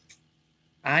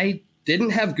 I didn't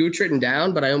have Gooch written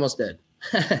down, but I almost did.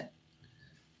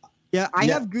 Yeah, I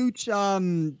have Gooch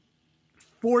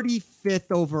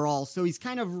 45th overall, so he's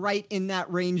kind of right in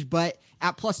that range, but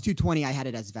at plus 220, I had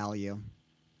it as value.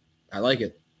 I like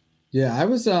it. Yeah, I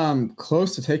was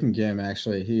close to taking Ghim,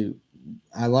 actually.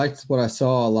 I liked what I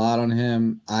saw a lot on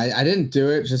him. I didn't do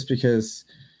it just because,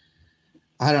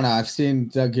 I don't know, I've seen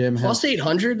Doug Ghim. Plus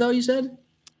 800, though, you said?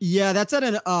 Yeah, that's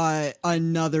at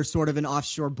another sort of an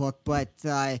offshore book, but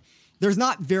there's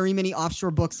not very many offshore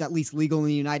books, at least legal in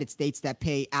the United States, that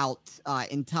pay out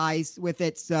in ties with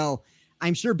it. So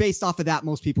I'm sure based off of that,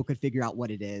 most people could figure out what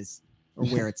it is or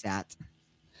where it's at.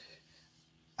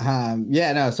 So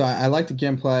I like the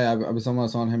Ghim play. I was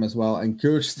almost on him as well. And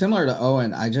Gooch, similar to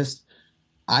Owen,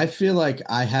 I feel like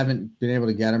I haven't been able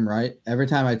to get him right. Every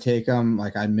time I take him,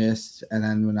 like I missed, and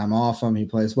then when I'm off him, he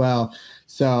plays well.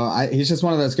 So he's just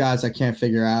one of those guys I can't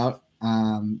figure out.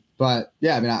 But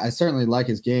yeah, I mean, I certainly like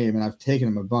his game, and I've taken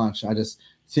him a bunch. I just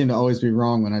seem to always be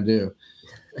wrong when I do.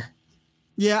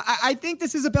 Yeah, I think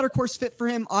this is a better course fit for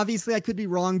him. Obviously, I could be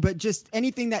wrong, but just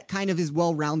anything that kind of is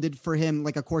well-rounded for him,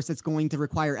 like a course that's going to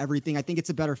require everything, I think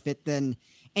it's a better fit than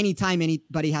anytime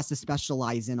anybody has to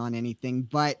specialize in on anything.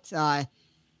 But, I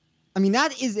mean,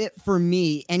 that is it for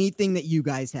me. Anything that you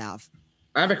guys have?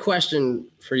 I have a question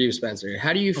for you, Spencer.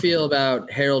 How do you feel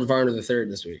about Harold Varner III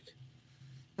this week?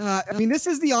 I mean, this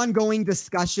is the ongoing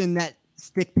discussion that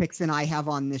Stick Picks and I have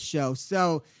on this show.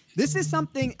 So this is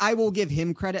something I will give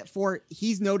him credit for.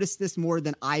 He's noticed this more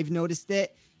than I've noticed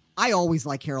it. I always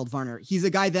like Harold Varner. He's a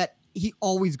guy that he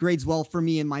always grades well for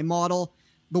me in my model.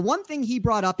 The one thing he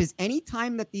brought up is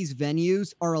anytime that these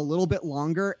venues are a little bit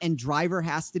longer and driver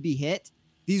has to be hit,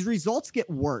 these results get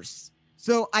worse.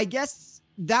 So I guess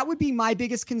that would be my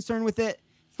biggest concern with it.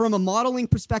 From a modeling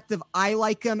perspective, I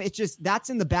like him. It's just that's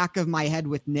in the back of my head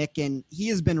with Nick, and he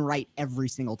has been right every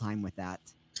single time with that.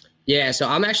 Yeah, so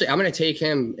I'm going to take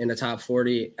him in the top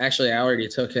 40. Actually, I already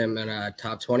took him in a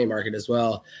top 20 market as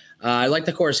well. I like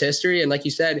the course history, and like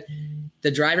you said, the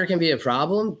driver can be a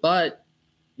problem, but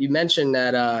you mentioned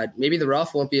that maybe the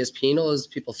rough won't be as penal as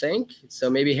people think. So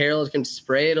maybe Harold can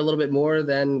spray it a little bit more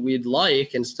than we'd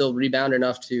like and still rebound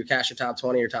enough to cash a top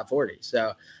 20 or top 40.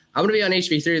 So I'm going to be on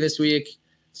HV3 this week.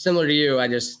 Similar to you, I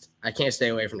can't stay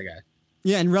away from the guy.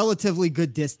 Yeah, and relatively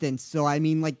good distance. So, I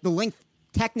mean, like the length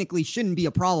technically shouldn't be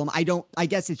a problem. I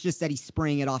guess it's just that he's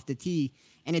spraying it off the tee,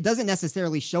 and it doesn't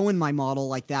necessarily show in my model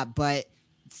like that, but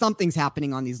something's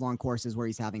happening on these long courses where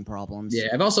he's having problems. Yeah,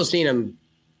 I've also seen him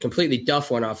completely duff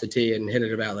one off the tee and hit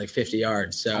it about like 50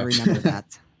 yards. So I remember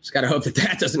that. Just got to hope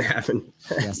that doesn't happen.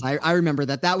 Yes, I remember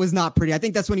that. That was not pretty. I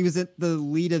think that's when he was at the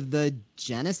lead of the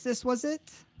Genesis, was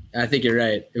it? I think you're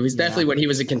right. It was definitely when he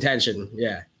was in contention.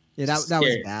 Yeah. Yeah, that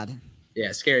was bad.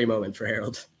 Yeah, scary moment for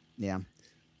Harold. Yeah.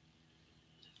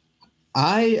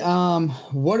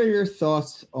 What are your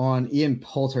thoughts on Ian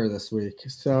Poulter this week?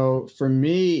 So for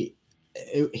me,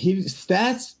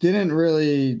 stats didn't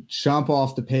really jump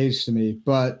off the page to me,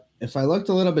 but if I looked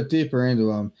a little bit deeper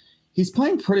into him, he's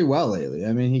playing pretty well lately.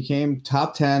 I mean, he came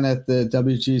top 10 at the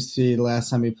WGC the last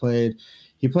time he played.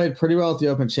 He played pretty well at the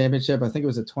Open Championship. I think it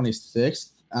was at 26th.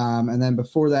 And then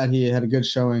before that, he had a good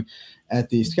showing at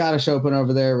the Scottish Open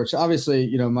over there, which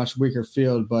obviously, much weaker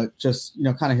field, but just,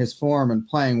 kind of his form and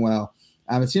playing well.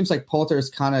 It seems like Poulter's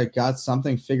kind of got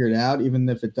something figured out, even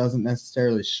if it doesn't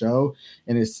necessarily show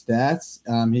in his stats.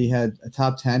 He had a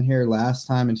top 10 here last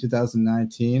time in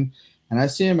 2019, and I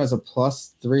see him as a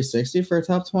plus 360 for a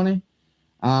top 20.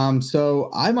 So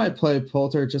I might play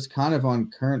Poulter just kind of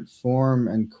on current form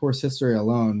and course history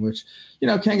alone, which,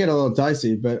 can get a little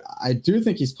dicey, but I do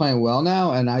think he's playing well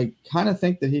now. And I kind of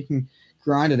think that he can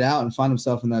grind it out and find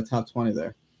himself in that top 20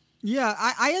 there. Yeah,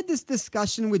 I had this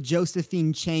discussion with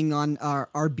Josephine Cheng on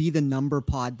our Be the Number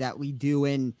pod that we do,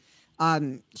 and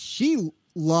she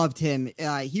loved him.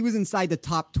 He was inside the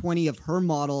top 20 of her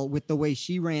model with the way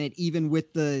she ran it, even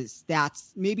with the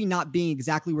stats maybe not being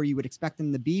exactly where you would expect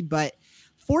him to be, but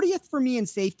 40th for me in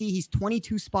safety. He's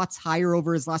 22 spots higher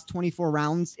over his last 24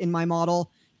 rounds in my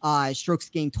model. Strokes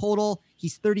gained total.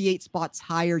 He's 38 spots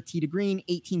higher tee to green,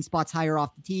 18 spots higher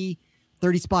off the tee,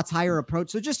 30 spots higher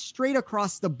approach. So just straight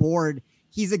across the board,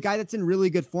 he's a guy that's in really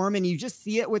good form. And you just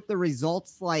see it with the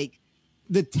results, like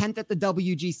the 10th at the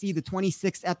WGC, the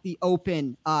 26th at the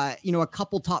Open, a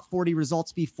couple top 40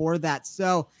 results before that.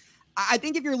 So I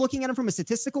think if you're looking at him from a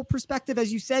statistical perspective,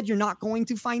 as you said, you're not going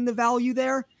to find the value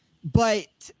there. But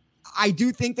I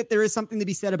do think that there is something to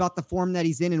be said about the form that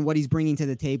he's in and what he's bringing to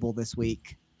the table this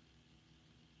week.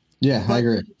 Yeah, I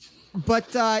agree. But,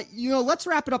 let's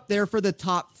wrap it up there for the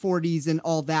top 40s and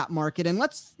all that market. And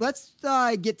let's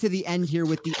get to the end here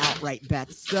with the outright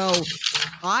bets. So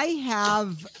I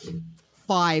have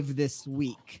 5 this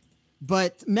week.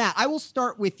 But, Matt, I will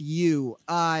start with you.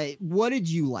 What did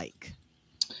you like?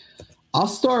 I'll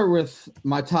start with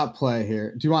my top play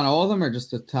here. Do you want all of them or just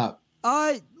the top?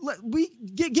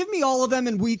 Give me all of them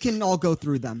and we can all go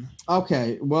through them.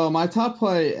 Okay. Well, my top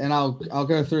play, and I'll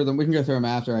go through them. We can go through them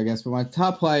after, I guess. But my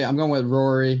top play, I'm going with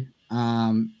Rory.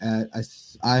 I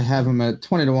have him at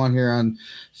 20-1 here on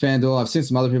FanDuel. I've seen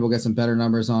some other people get some better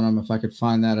numbers on him. If I could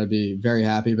find that, I'd be very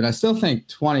happy. But I still think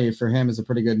 20 for him is a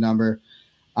pretty good number.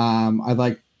 I'd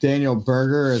like Daniel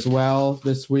Berger as well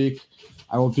this week.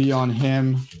 I will be on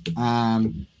him.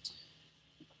 I'm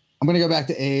going to go back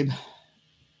to Abe.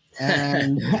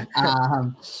 And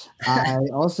I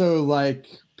also like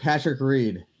Patrick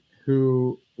Reed,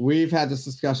 who we've had this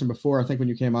discussion before. I think when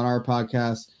you came on our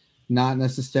podcast, not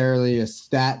necessarily a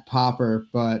stat popper,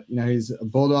 but he's a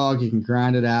bulldog. He can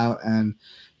grind it out, and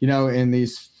in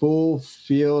these full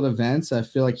field events, I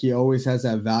feel like he always has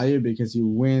that value because he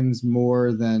wins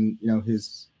more than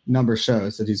his number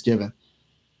shows that he's given.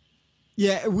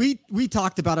 Yeah, we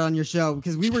talked about it on your show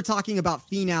because we were talking about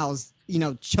Finau's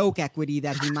choke equity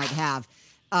that he might have.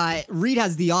 Reed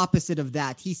has the opposite of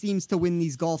that. He seems to win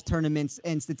these golf tournaments,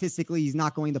 and statistically, he's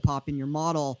not going to pop in your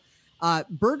model.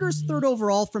 Berger's third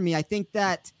overall for me. I think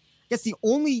that, I guess the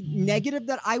only negative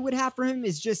that I would have for him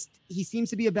is just he seems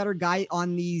to be a better guy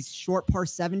on these short par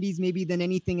 70s maybe than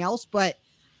anything else. But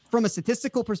from a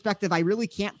statistical perspective, I really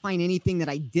can't find anything that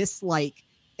I dislike.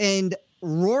 And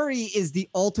Rory is the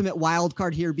ultimate wild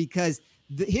card here because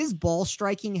his ball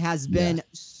striking has been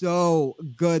so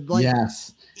good. Like,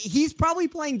 yes, he's probably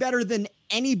playing better than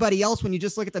anybody else when you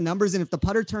just look at the numbers. And if the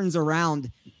putter turns around,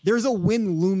 there's a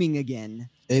win looming again.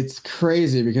 It's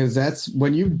crazy because that's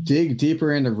when you dig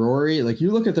deeper into Rory, like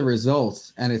you look at the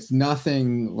results and it's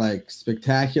nothing like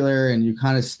spectacular and you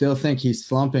kind of still think he's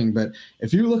slumping. But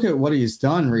if you look at what he's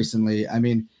done recently, I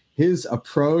mean, his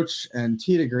approach and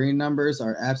tee to green numbers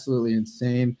are absolutely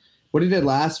insane. What he did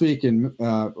last week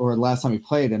or last time he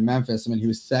played in Memphis, I mean, he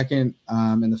was second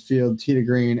in the field, tee to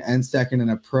green, and second in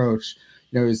approach.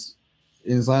 You know, he's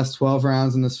in his last 12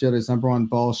 rounds in this field, he's number one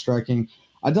ball striking.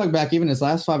 I dug back even his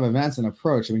last 5 events in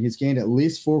approach. I mean, he's gained at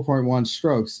least 4.1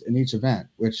 strokes in each event,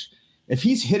 which if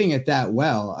he's hitting it that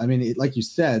well, I mean, like you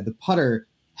said, the putter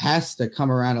has to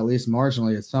come around at least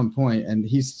marginally at some point, and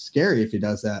he's scary if he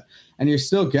does that. And you're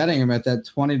still getting him at that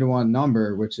 20-1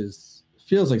 number, which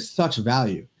feels like such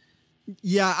value.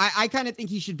 Yeah, I kind of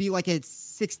think he should be like a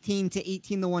 16 to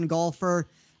 18-1 golfer.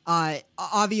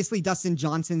 Obviously, Dustin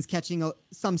Johnson's catching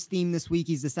some steam this week.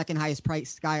 He's the second highest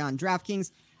priced guy on DraftKings.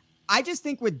 I just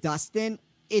think with Dustin,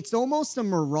 it's almost a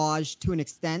mirage to an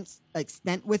extent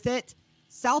with it.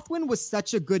 Southwind was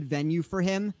such a good venue for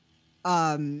him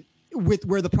with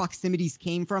where the proximities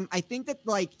came from. I think that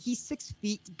like he's 6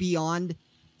 feet beyond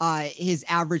his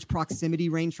average proximity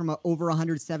range from over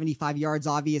 175 yards.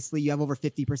 Obviously, you have over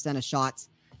 50% of shots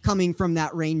coming from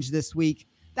that range this week.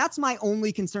 That's my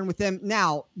only concern with him.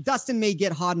 Now, Dustin may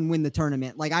get hot and win the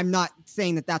tournament. Like, I'm not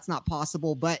saying that that's not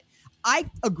possible, but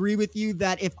I agree with you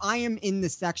that if I am in the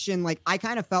section, like I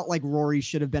kind of felt like Rory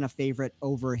should have been a favorite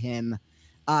over him.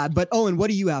 But Owen, what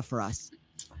do you have for us?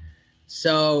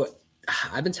 So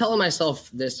I've been telling myself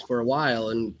this for a while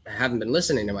and haven't been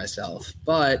listening to myself,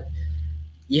 but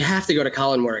you have to go to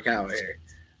Colin Morikawa here.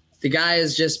 The guy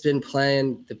has just been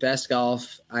playing the best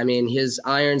golf. I mean, his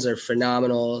irons are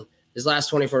phenomenal. His last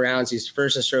 24 rounds, he's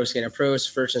first in strokes gained approach,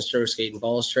 first in strokes gained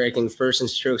ball striking, first in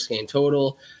strokes gained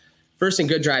total, first in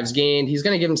good drives gained. He's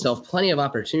going to give himself plenty of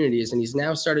opportunities, and he's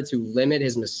now started to limit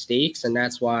his mistakes, and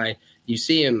that's why you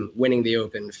see him winning the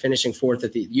Open, finishing 4th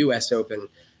at the U.S. Open,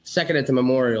 2nd at the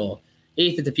Memorial,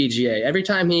 8th at the PGA. Every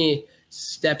time he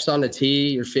steps on the tee,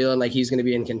 you're feeling like he's going to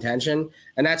be in contention,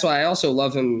 and that's why I also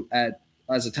love him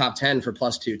as a top 10 for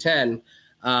plus 210.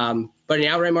 But in the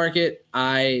outright market,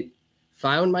 I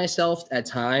found myself at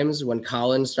times when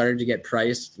Colin started to get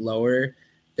priced lower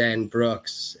than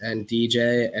Brooks and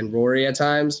DJ and Rory at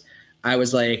times, I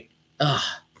was like,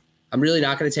 I'm really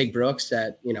not going to take Brooks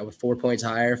at, with 4 points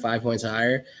higher, 5 points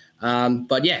higher.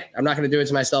 But yeah, I'm not going to do it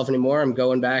to myself anymore. I'm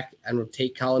going back and we'll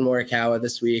take Colin Morikawa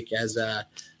this week as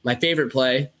my favorite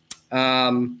play.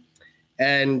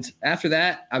 And after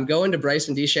that, I'm going to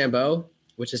Bryson DeChambeau,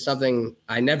 which is something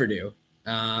I never do.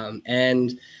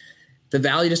 And the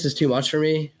value just is too much for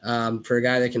me for a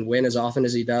guy that can win as often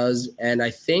as he does. And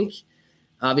I think,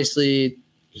 obviously,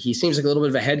 he seems like a little bit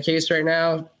of a head case right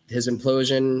now. His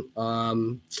implosion,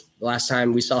 last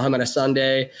time we saw him on a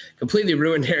Sunday, completely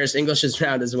ruined Harris English's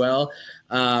round as well.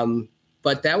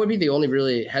 But that would be the only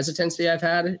really hesitancy I've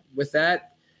had with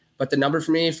that. But the number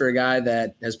for me for a guy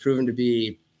that has proven to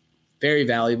be very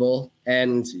valuable,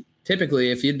 and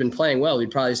typically if he'd been playing well,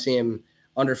 we'd probably see him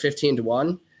under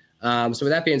 15-1. So with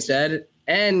that being said,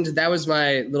 and that was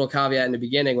my little caveat in the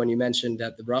beginning when you mentioned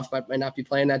that the rough might not be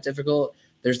playing that difficult.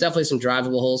 There's definitely some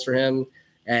drivable holes for him.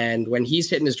 And when he's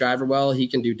hitting his driver well, he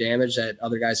can do damage that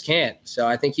other guys can't. So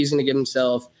I think he's going to give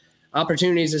himself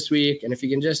opportunities this week. And if he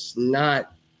can just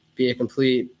not be a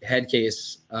complete head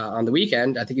case on the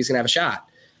weekend, I think he's going to have a shot.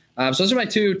 So those are my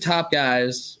 2 top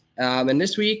guys. And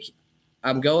this week,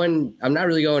 I'm not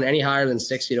really going any higher than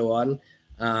 60-1.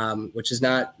 Which is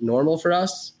not normal for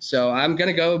us. So I'm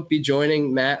going to be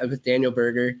joining Matt with Daniel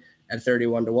Berger at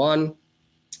 31-1.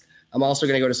 I'm also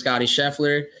going to go to Scotty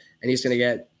Scheffler, and he's going to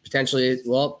get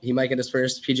he might get his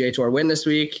first PGA Tour win this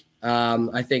week.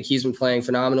 I think he's been playing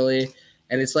phenomenally.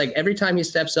 And it's like every time he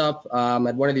steps up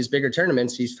at one of these bigger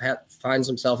tournaments, he finds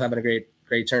himself having a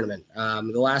great tournament.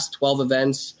 The last 12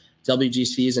 events,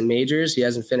 WGCs and majors, he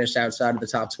hasn't finished outside of the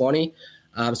top 20.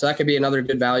 So that could be another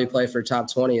good value play for top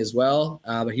 20 as well.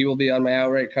 But he will be on my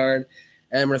outright card.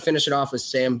 And I'm going to finish it off with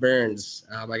Sam Burns.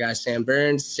 My guy Sam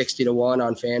Burns, 60-1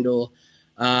 on FanDuel.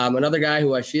 Another guy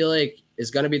who I feel like is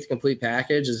going to be the complete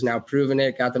package, is now proven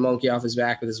it, got the monkey off his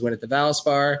back with his win at the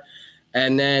Valspar.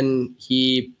 And then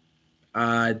he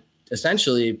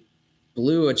essentially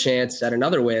blew a chance at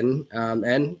another win.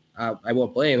 And I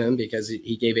won't blame him because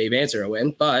he gave Abe Ancer a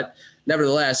win. But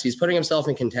nevertheless, he's putting himself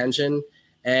in contention.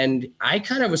 And I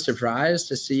kind of was surprised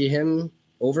to see him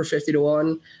over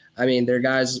 50-1. I mean, there are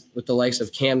guys with the likes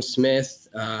of Cam Smith.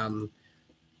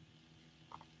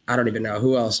 I don't even know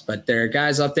who else, but there are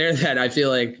guys up there that I feel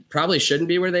like probably shouldn't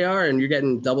be where they are. And you're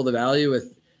getting double the value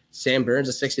with Sam Burns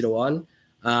at 60-1.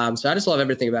 So I just love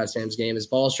everything about Sam's game. His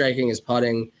ball striking, his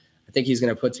putting. I I think he's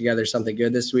going to put together something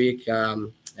good this week,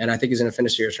 and I think he's going to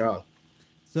finish the year strong.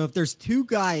 So if there's two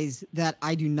guys that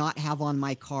I do not have on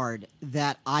my card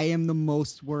that I am the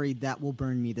most worried that will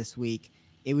burn me this week,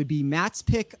 it would be Matt's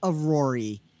pick of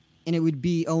Rory, and it would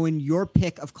be, Owen, your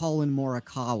pick of Colin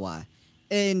Morikawa.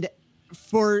 And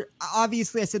for,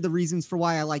 obviously, I said the reasons for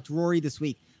why I liked Rory this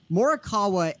week.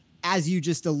 Morikawa, as you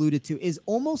just alluded to, is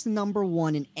almost number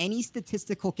one in any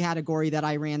statistical category that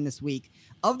I ran this week.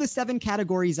 Of the 7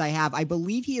 categories I have, I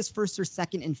believe he is first or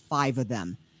second in 5 of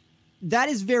them. That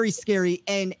is very scary.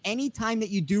 And any time that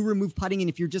you do remove putting, and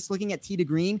if you're just looking at tee to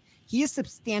green, he is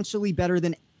substantially better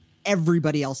than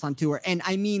everybody else on tour. And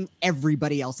I mean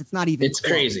everybody else. It's not even It's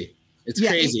close. Crazy. It's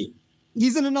crazy.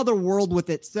 He's in another world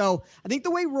with it. So I think the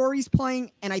way Rory's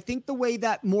playing, and I think the way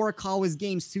that Morikawa's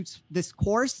game suits this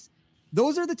course,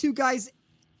 those are the two guys,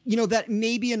 you know, that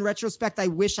maybe in retrospect, I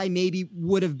wish I maybe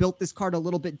would have built this card a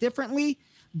little bit differently.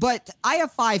 But I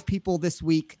have 5 people this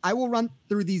week. I will run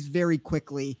through these very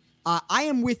quickly. I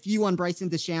am with you on Bryson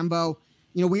DeChambeau.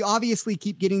 You know, we obviously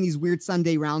keep getting these weird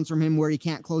Sunday rounds from him where he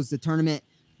can't close the tournament.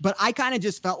 But I kind of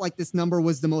just felt like this number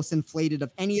was the most inflated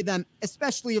of any of them,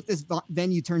 especially if this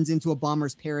venue turns into a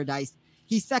bomber's paradise.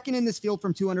 He's second in this field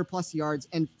from 200 plus yards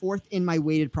and 4th in my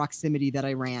weighted proximity that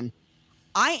I ran.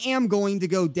 I am going to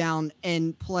go down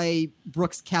and play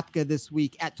Brooks Koepka this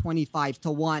week at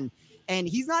 25-1. And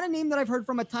he's not a name that I've heard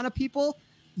from a ton of people.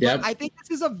 But I think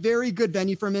this is a very good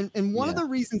venue for him. And one of the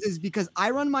reasons is because I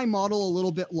run my model a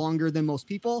little bit longer than most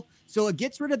people. So it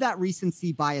gets rid of that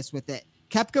recency bias with it.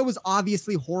 Koepka was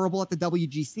obviously horrible at the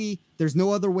WGC. There's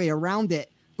no other way around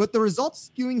it. But the results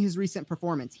skewing his recent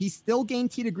performance. He still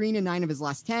gained tee to green in 9 of his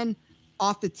last 10,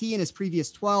 off the tee in his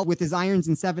previous 12, with his irons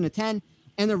in 7 of 10,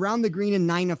 and around the green in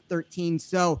 9 of 13.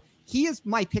 So he is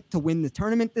my pick to win the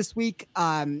tournament this week.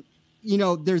 You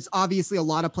know, there's obviously a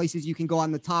lot of places you can go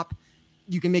on the top.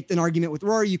 You can make an argument with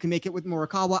Rory. You can make it with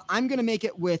Morikawa. I'm going to make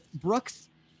it with Brooks.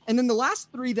 And then the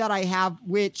last 3 that I have,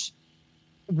 which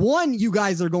one you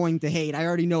guys are going to hate. I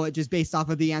already know it just based off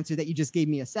of the answer that you just gave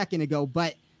me a second ago.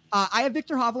 But I have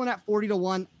Viktor Hovland at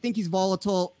 40-1. I think he's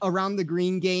volatile. Around the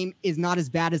green game is not as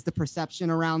bad as the perception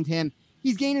around him.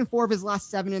 He's gaining 4 of his last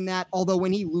 7 in that, although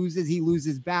when he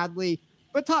loses badly.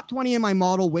 But top 20 in my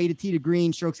model, weighted tee to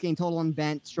green, strokes gain total and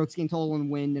bent, strokes gain total and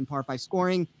wind, and par 5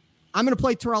 scoring. I'm going to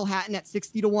play Tyrrell Hatton at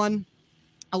 60-1,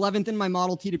 11th in my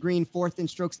model, tee to green, 4th in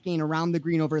strokes gain around the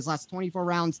green over his last 24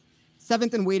 rounds,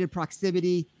 7th in weighted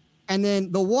proximity. And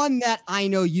then the one that I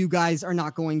know you guys are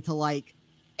not going to like,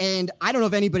 and I don't know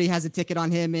if anybody has a ticket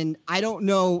on him, and I don't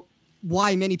know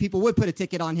why many people would put a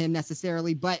ticket on him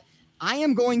necessarily, but I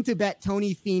am going to bet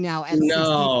Tony Finau at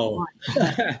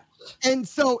 60-1. And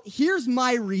so here's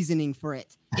my reasoning for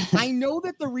it. I know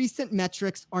that the recent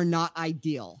metrics are not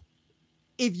ideal.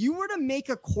 If you were to make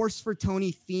a course for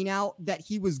Tony Finau that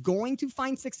he was going to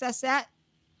find success at,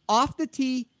 off the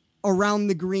tee, around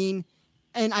the green,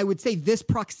 and I would say this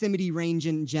proximity range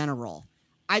in general,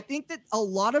 I think that a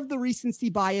lot of the recency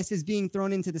bias is being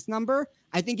thrown into this number.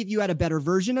 I think if you had a better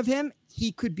version of him,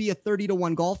 he could be a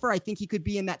 30-1 golfer. I think he could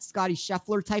be in that Scotty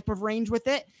Scheffler type of range with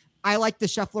it. I like the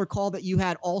Scheffler call that you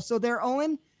had also there,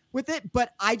 Owen, with it.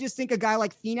 But I just think a guy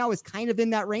like Finau is kind of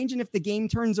in that range. And if the game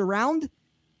turns around,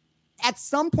 at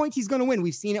some point he's going to win.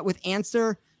 We've seen it with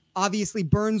Answer. Obviously,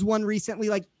 Burns won recently.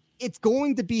 Like, it's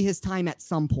going to be his time at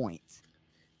some point.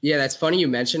 Yeah, that's funny you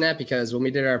mentioned that, because when we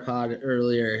did our pod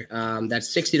earlier, that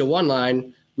 60-1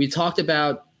 line, we talked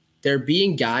about there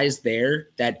being guys there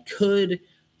that could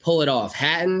pull it off.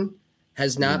 Hatton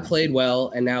has not played well,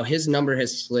 and now his number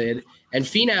has slid. And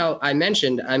Finau, I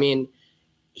mentioned, I mean,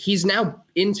 he's now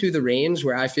into the range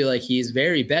where I feel like he's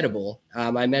very bettable.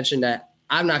 I mentioned that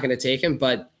I'm not going to take him,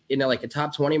 but in like a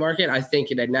top 20 market, I think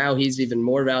that now he's even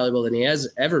more valuable than he has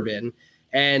ever been.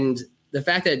 And the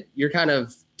fact that you're kind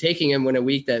of taking him in a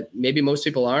week that maybe most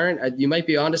people aren't, you might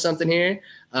be onto something here.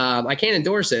 I can't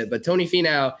endorse it, but Tony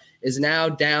Finau is now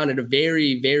down at a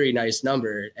very, very nice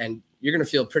number, and you're going to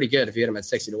feel pretty good if you hit him at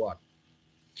 60-1.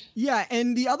 Yeah,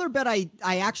 and the other bet I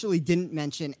actually didn't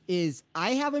mention is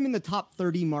I have him in the top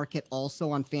 30 market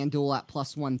also on FanDuel at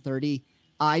plus 130.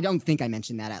 I don't think I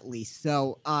mentioned that at least.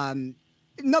 So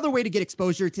another way to get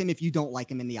exposure to him if you don't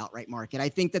like him in the outright market. I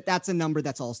think that that's a number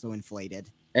that's also inflated.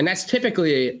 And that's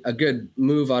typically a good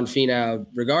move on Finau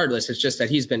regardless. It's just that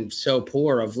he's been so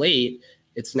poor of late.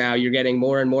 It's now you're getting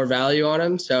more and more value on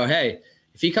him. So, hey,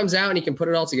 if he comes out and he can put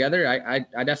it all together, I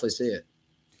definitely see it.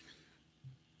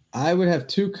 I would have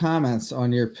 2 comments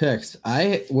on your picks.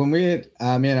 When me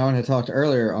and Owen had talked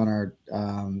earlier on our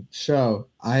show,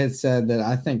 I had said that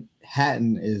I think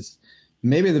Hatton is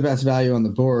maybe the best value on the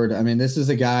board. I mean, this is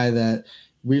a guy that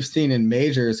we've seen in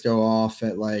majors go off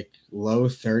at like low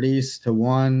 30s to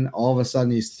 1. All of a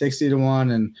sudden he's 60 to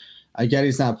 1. And I get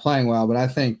he's not playing well, but I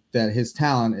think that his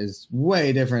talent is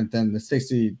way different than the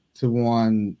 60 to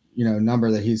 1,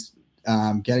 number that he's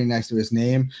getting next to his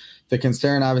name. The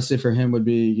concern obviously for him would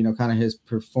be, kind of his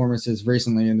performances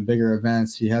recently in the bigger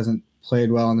events. He hasn't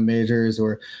played well in the majors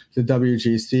or the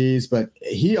WGCs, but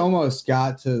he almost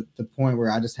got to the point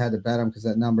where I just had to bet him because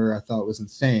that number I thought was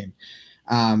insane.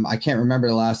 I can't remember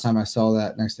the last time I saw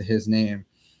that next to his name.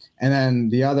 And then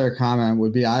the other comment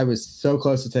would be I was so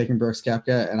close to taking Brooks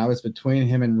Koepka, and I was between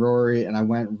him and Rory, and I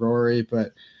went Rory,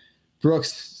 but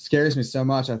Brooks scares me so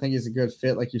much. I think he's a good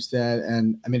fit, like you said.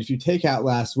 And I mean, if you take out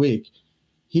last week,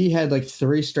 he had like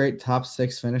 3 straight top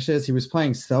 6 finishes. He was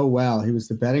playing so well. He was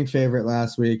the betting favorite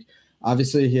last week.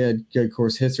 Obviously, he had good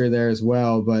course history there as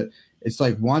well, but it's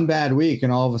like one bad week,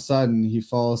 and all of a sudden he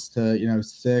falls to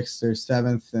 6th or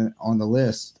 7th on the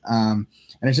list. And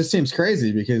it just seems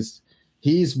crazy because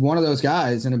he's one of those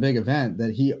guys in a big event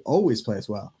that he always plays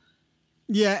well.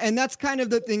 Yeah, and that's kind of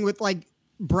the thing with like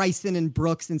Bryson and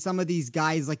Brooks and some of these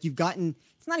guys. Like you've gotten,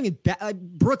 it's not even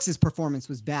bad. Brooks's performance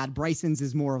was bad. Bryson's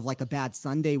is more of like a bad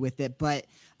Sunday with it, but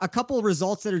a couple of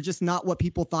results that are just not what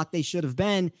people thought they should have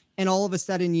been. And all of a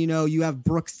sudden, you have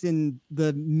Brooks in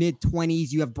the mid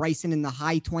 20s, you have Bryson in the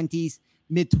high 20s,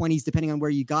 mid 20s, depending on where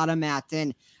you got him at.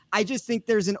 And I just think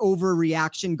there's an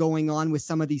overreaction going on with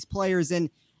some of these players.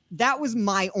 And that was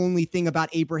my only thing about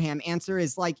Abraham Ancer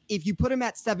is like, if you put him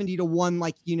at 70 to 1,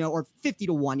 like, or 50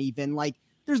 to 1, even like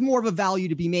there's more of a value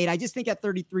to be made. I just think at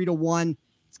 33 to 1,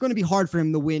 it's going to be hard for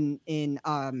him to win in,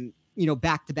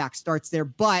 back-to-back starts there.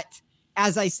 But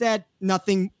as I said,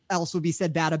 nothing else will be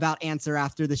said bad about Ancer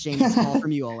after the shameless call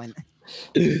from you, Owen.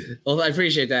 Well, I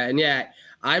appreciate that. And yeah,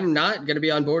 I'm not going to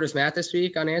be on board with Matt this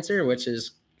week on Ancer, which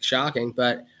is shocking,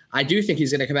 but I do think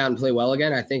he's going to come out and play well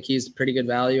again. I think he's pretty good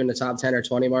value in the top 10 or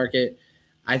 20 market.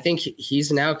 I think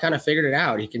he's now kind of figured it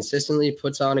out. He consistently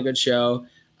puts on a good show.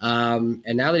 And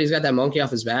now that he's got that monkey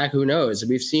off his back, who knows?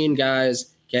 We've seen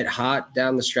guys get hot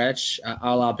down the stretch,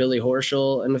 a la Billy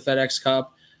Horschel in the FedEx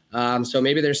Cup. So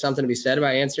maybe there's something to be said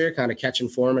about Ancer, kind of catching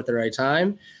form at the right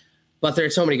time. But there are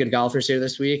so many good golfers here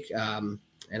this week.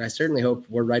 And I certainly hope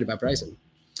we're right about Bryson.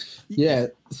 Yeah,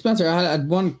 Spencer, I had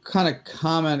one kind of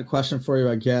comment question for you,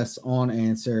 I guess, on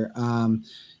Ancer.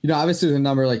 Obviously the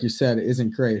number, like you said,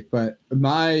 isn't great, but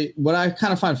what I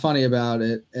kind of find funny about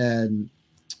it, and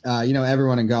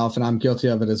everyone in golf, and I'm guilty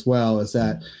of it as well, is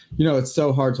that it's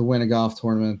so hard to win a golf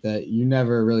tournament that you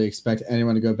never really expect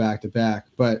anyone to go back to back.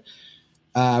 But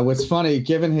what's funny,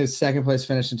 given his second place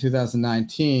finish in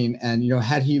 2019, and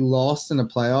had he lost in a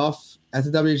playoff at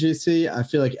the WGC, I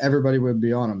feel like everybody would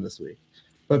be on him this week.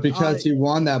 But because he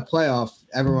won that playoff,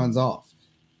 everyone's off.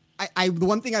 The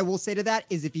one thing I will say to that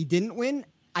is if he didn't win,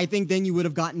 I think then you would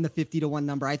have gotten the 50 to 1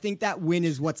 number. I think that win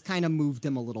is what's kind of moved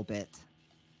him a little bit.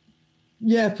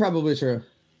 Yeah, probably true.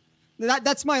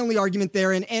 That's my only argument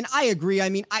there. And I agree. I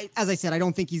mean, as I said, I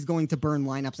don't think he's going to burn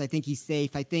lineups. I think he's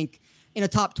safe. I think in a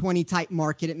top 20 type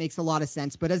market, it makes a lot of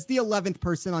sense. But as the 11th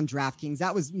person on DraftKings,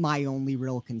 that was my only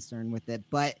real concern with it.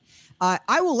 But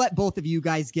I will let both of you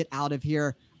guys get out of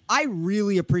here. I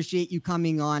really appreciate you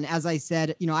coming on. As I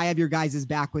said, I have your guys'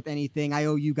 back with anything. I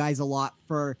owe you guys a lot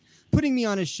for putting me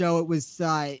on a show. It was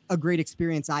a great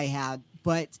experience I had.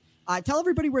 But tell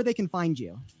everybody where they can find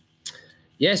you.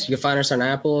 Yes, you can find us on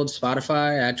Apple,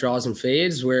 Spotify, at Draws and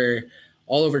Fades. We're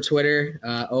all over Twitter,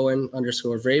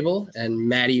 Owen_Vrabel and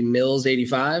Matty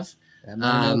Mills85.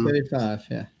 Mills85,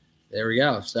 yeah. There we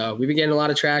go. So we've been getting a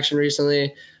lot of traction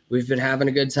recently. We've been having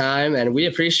a good time, and we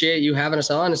appreciate you having us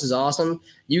on. This is awesome.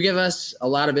 You give us a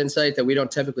lot of insight that we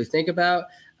don't typically think about.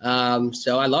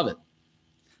 So I love it.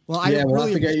 Well, we'll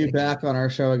have to get you back on our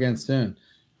show again soon.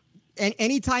 And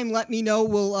anytime, let me know.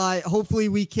 We'll hopefully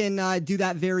we can do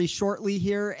that very shortly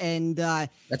here. And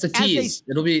that's a tease.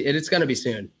 It's going to be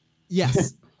soon.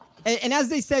 Yes. And as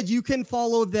they said, you can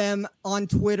follow them on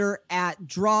Twitter at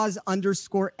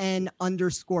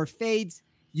draws_n_fades.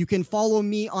 You can follow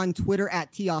me on Twitter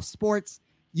at TOffSports.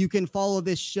 You can follow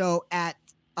this show at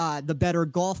the Better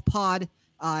Golf Pod.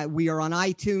 We are on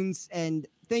iTunes. And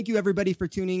thank you, everybody, for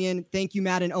tuning in. Thank you,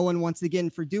 Matt and Owen, once again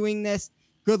for doing this.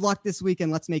 Good luck this week,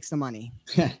 and let's make some money.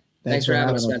 Thanks for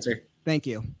having us, Spencer. Thank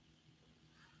you.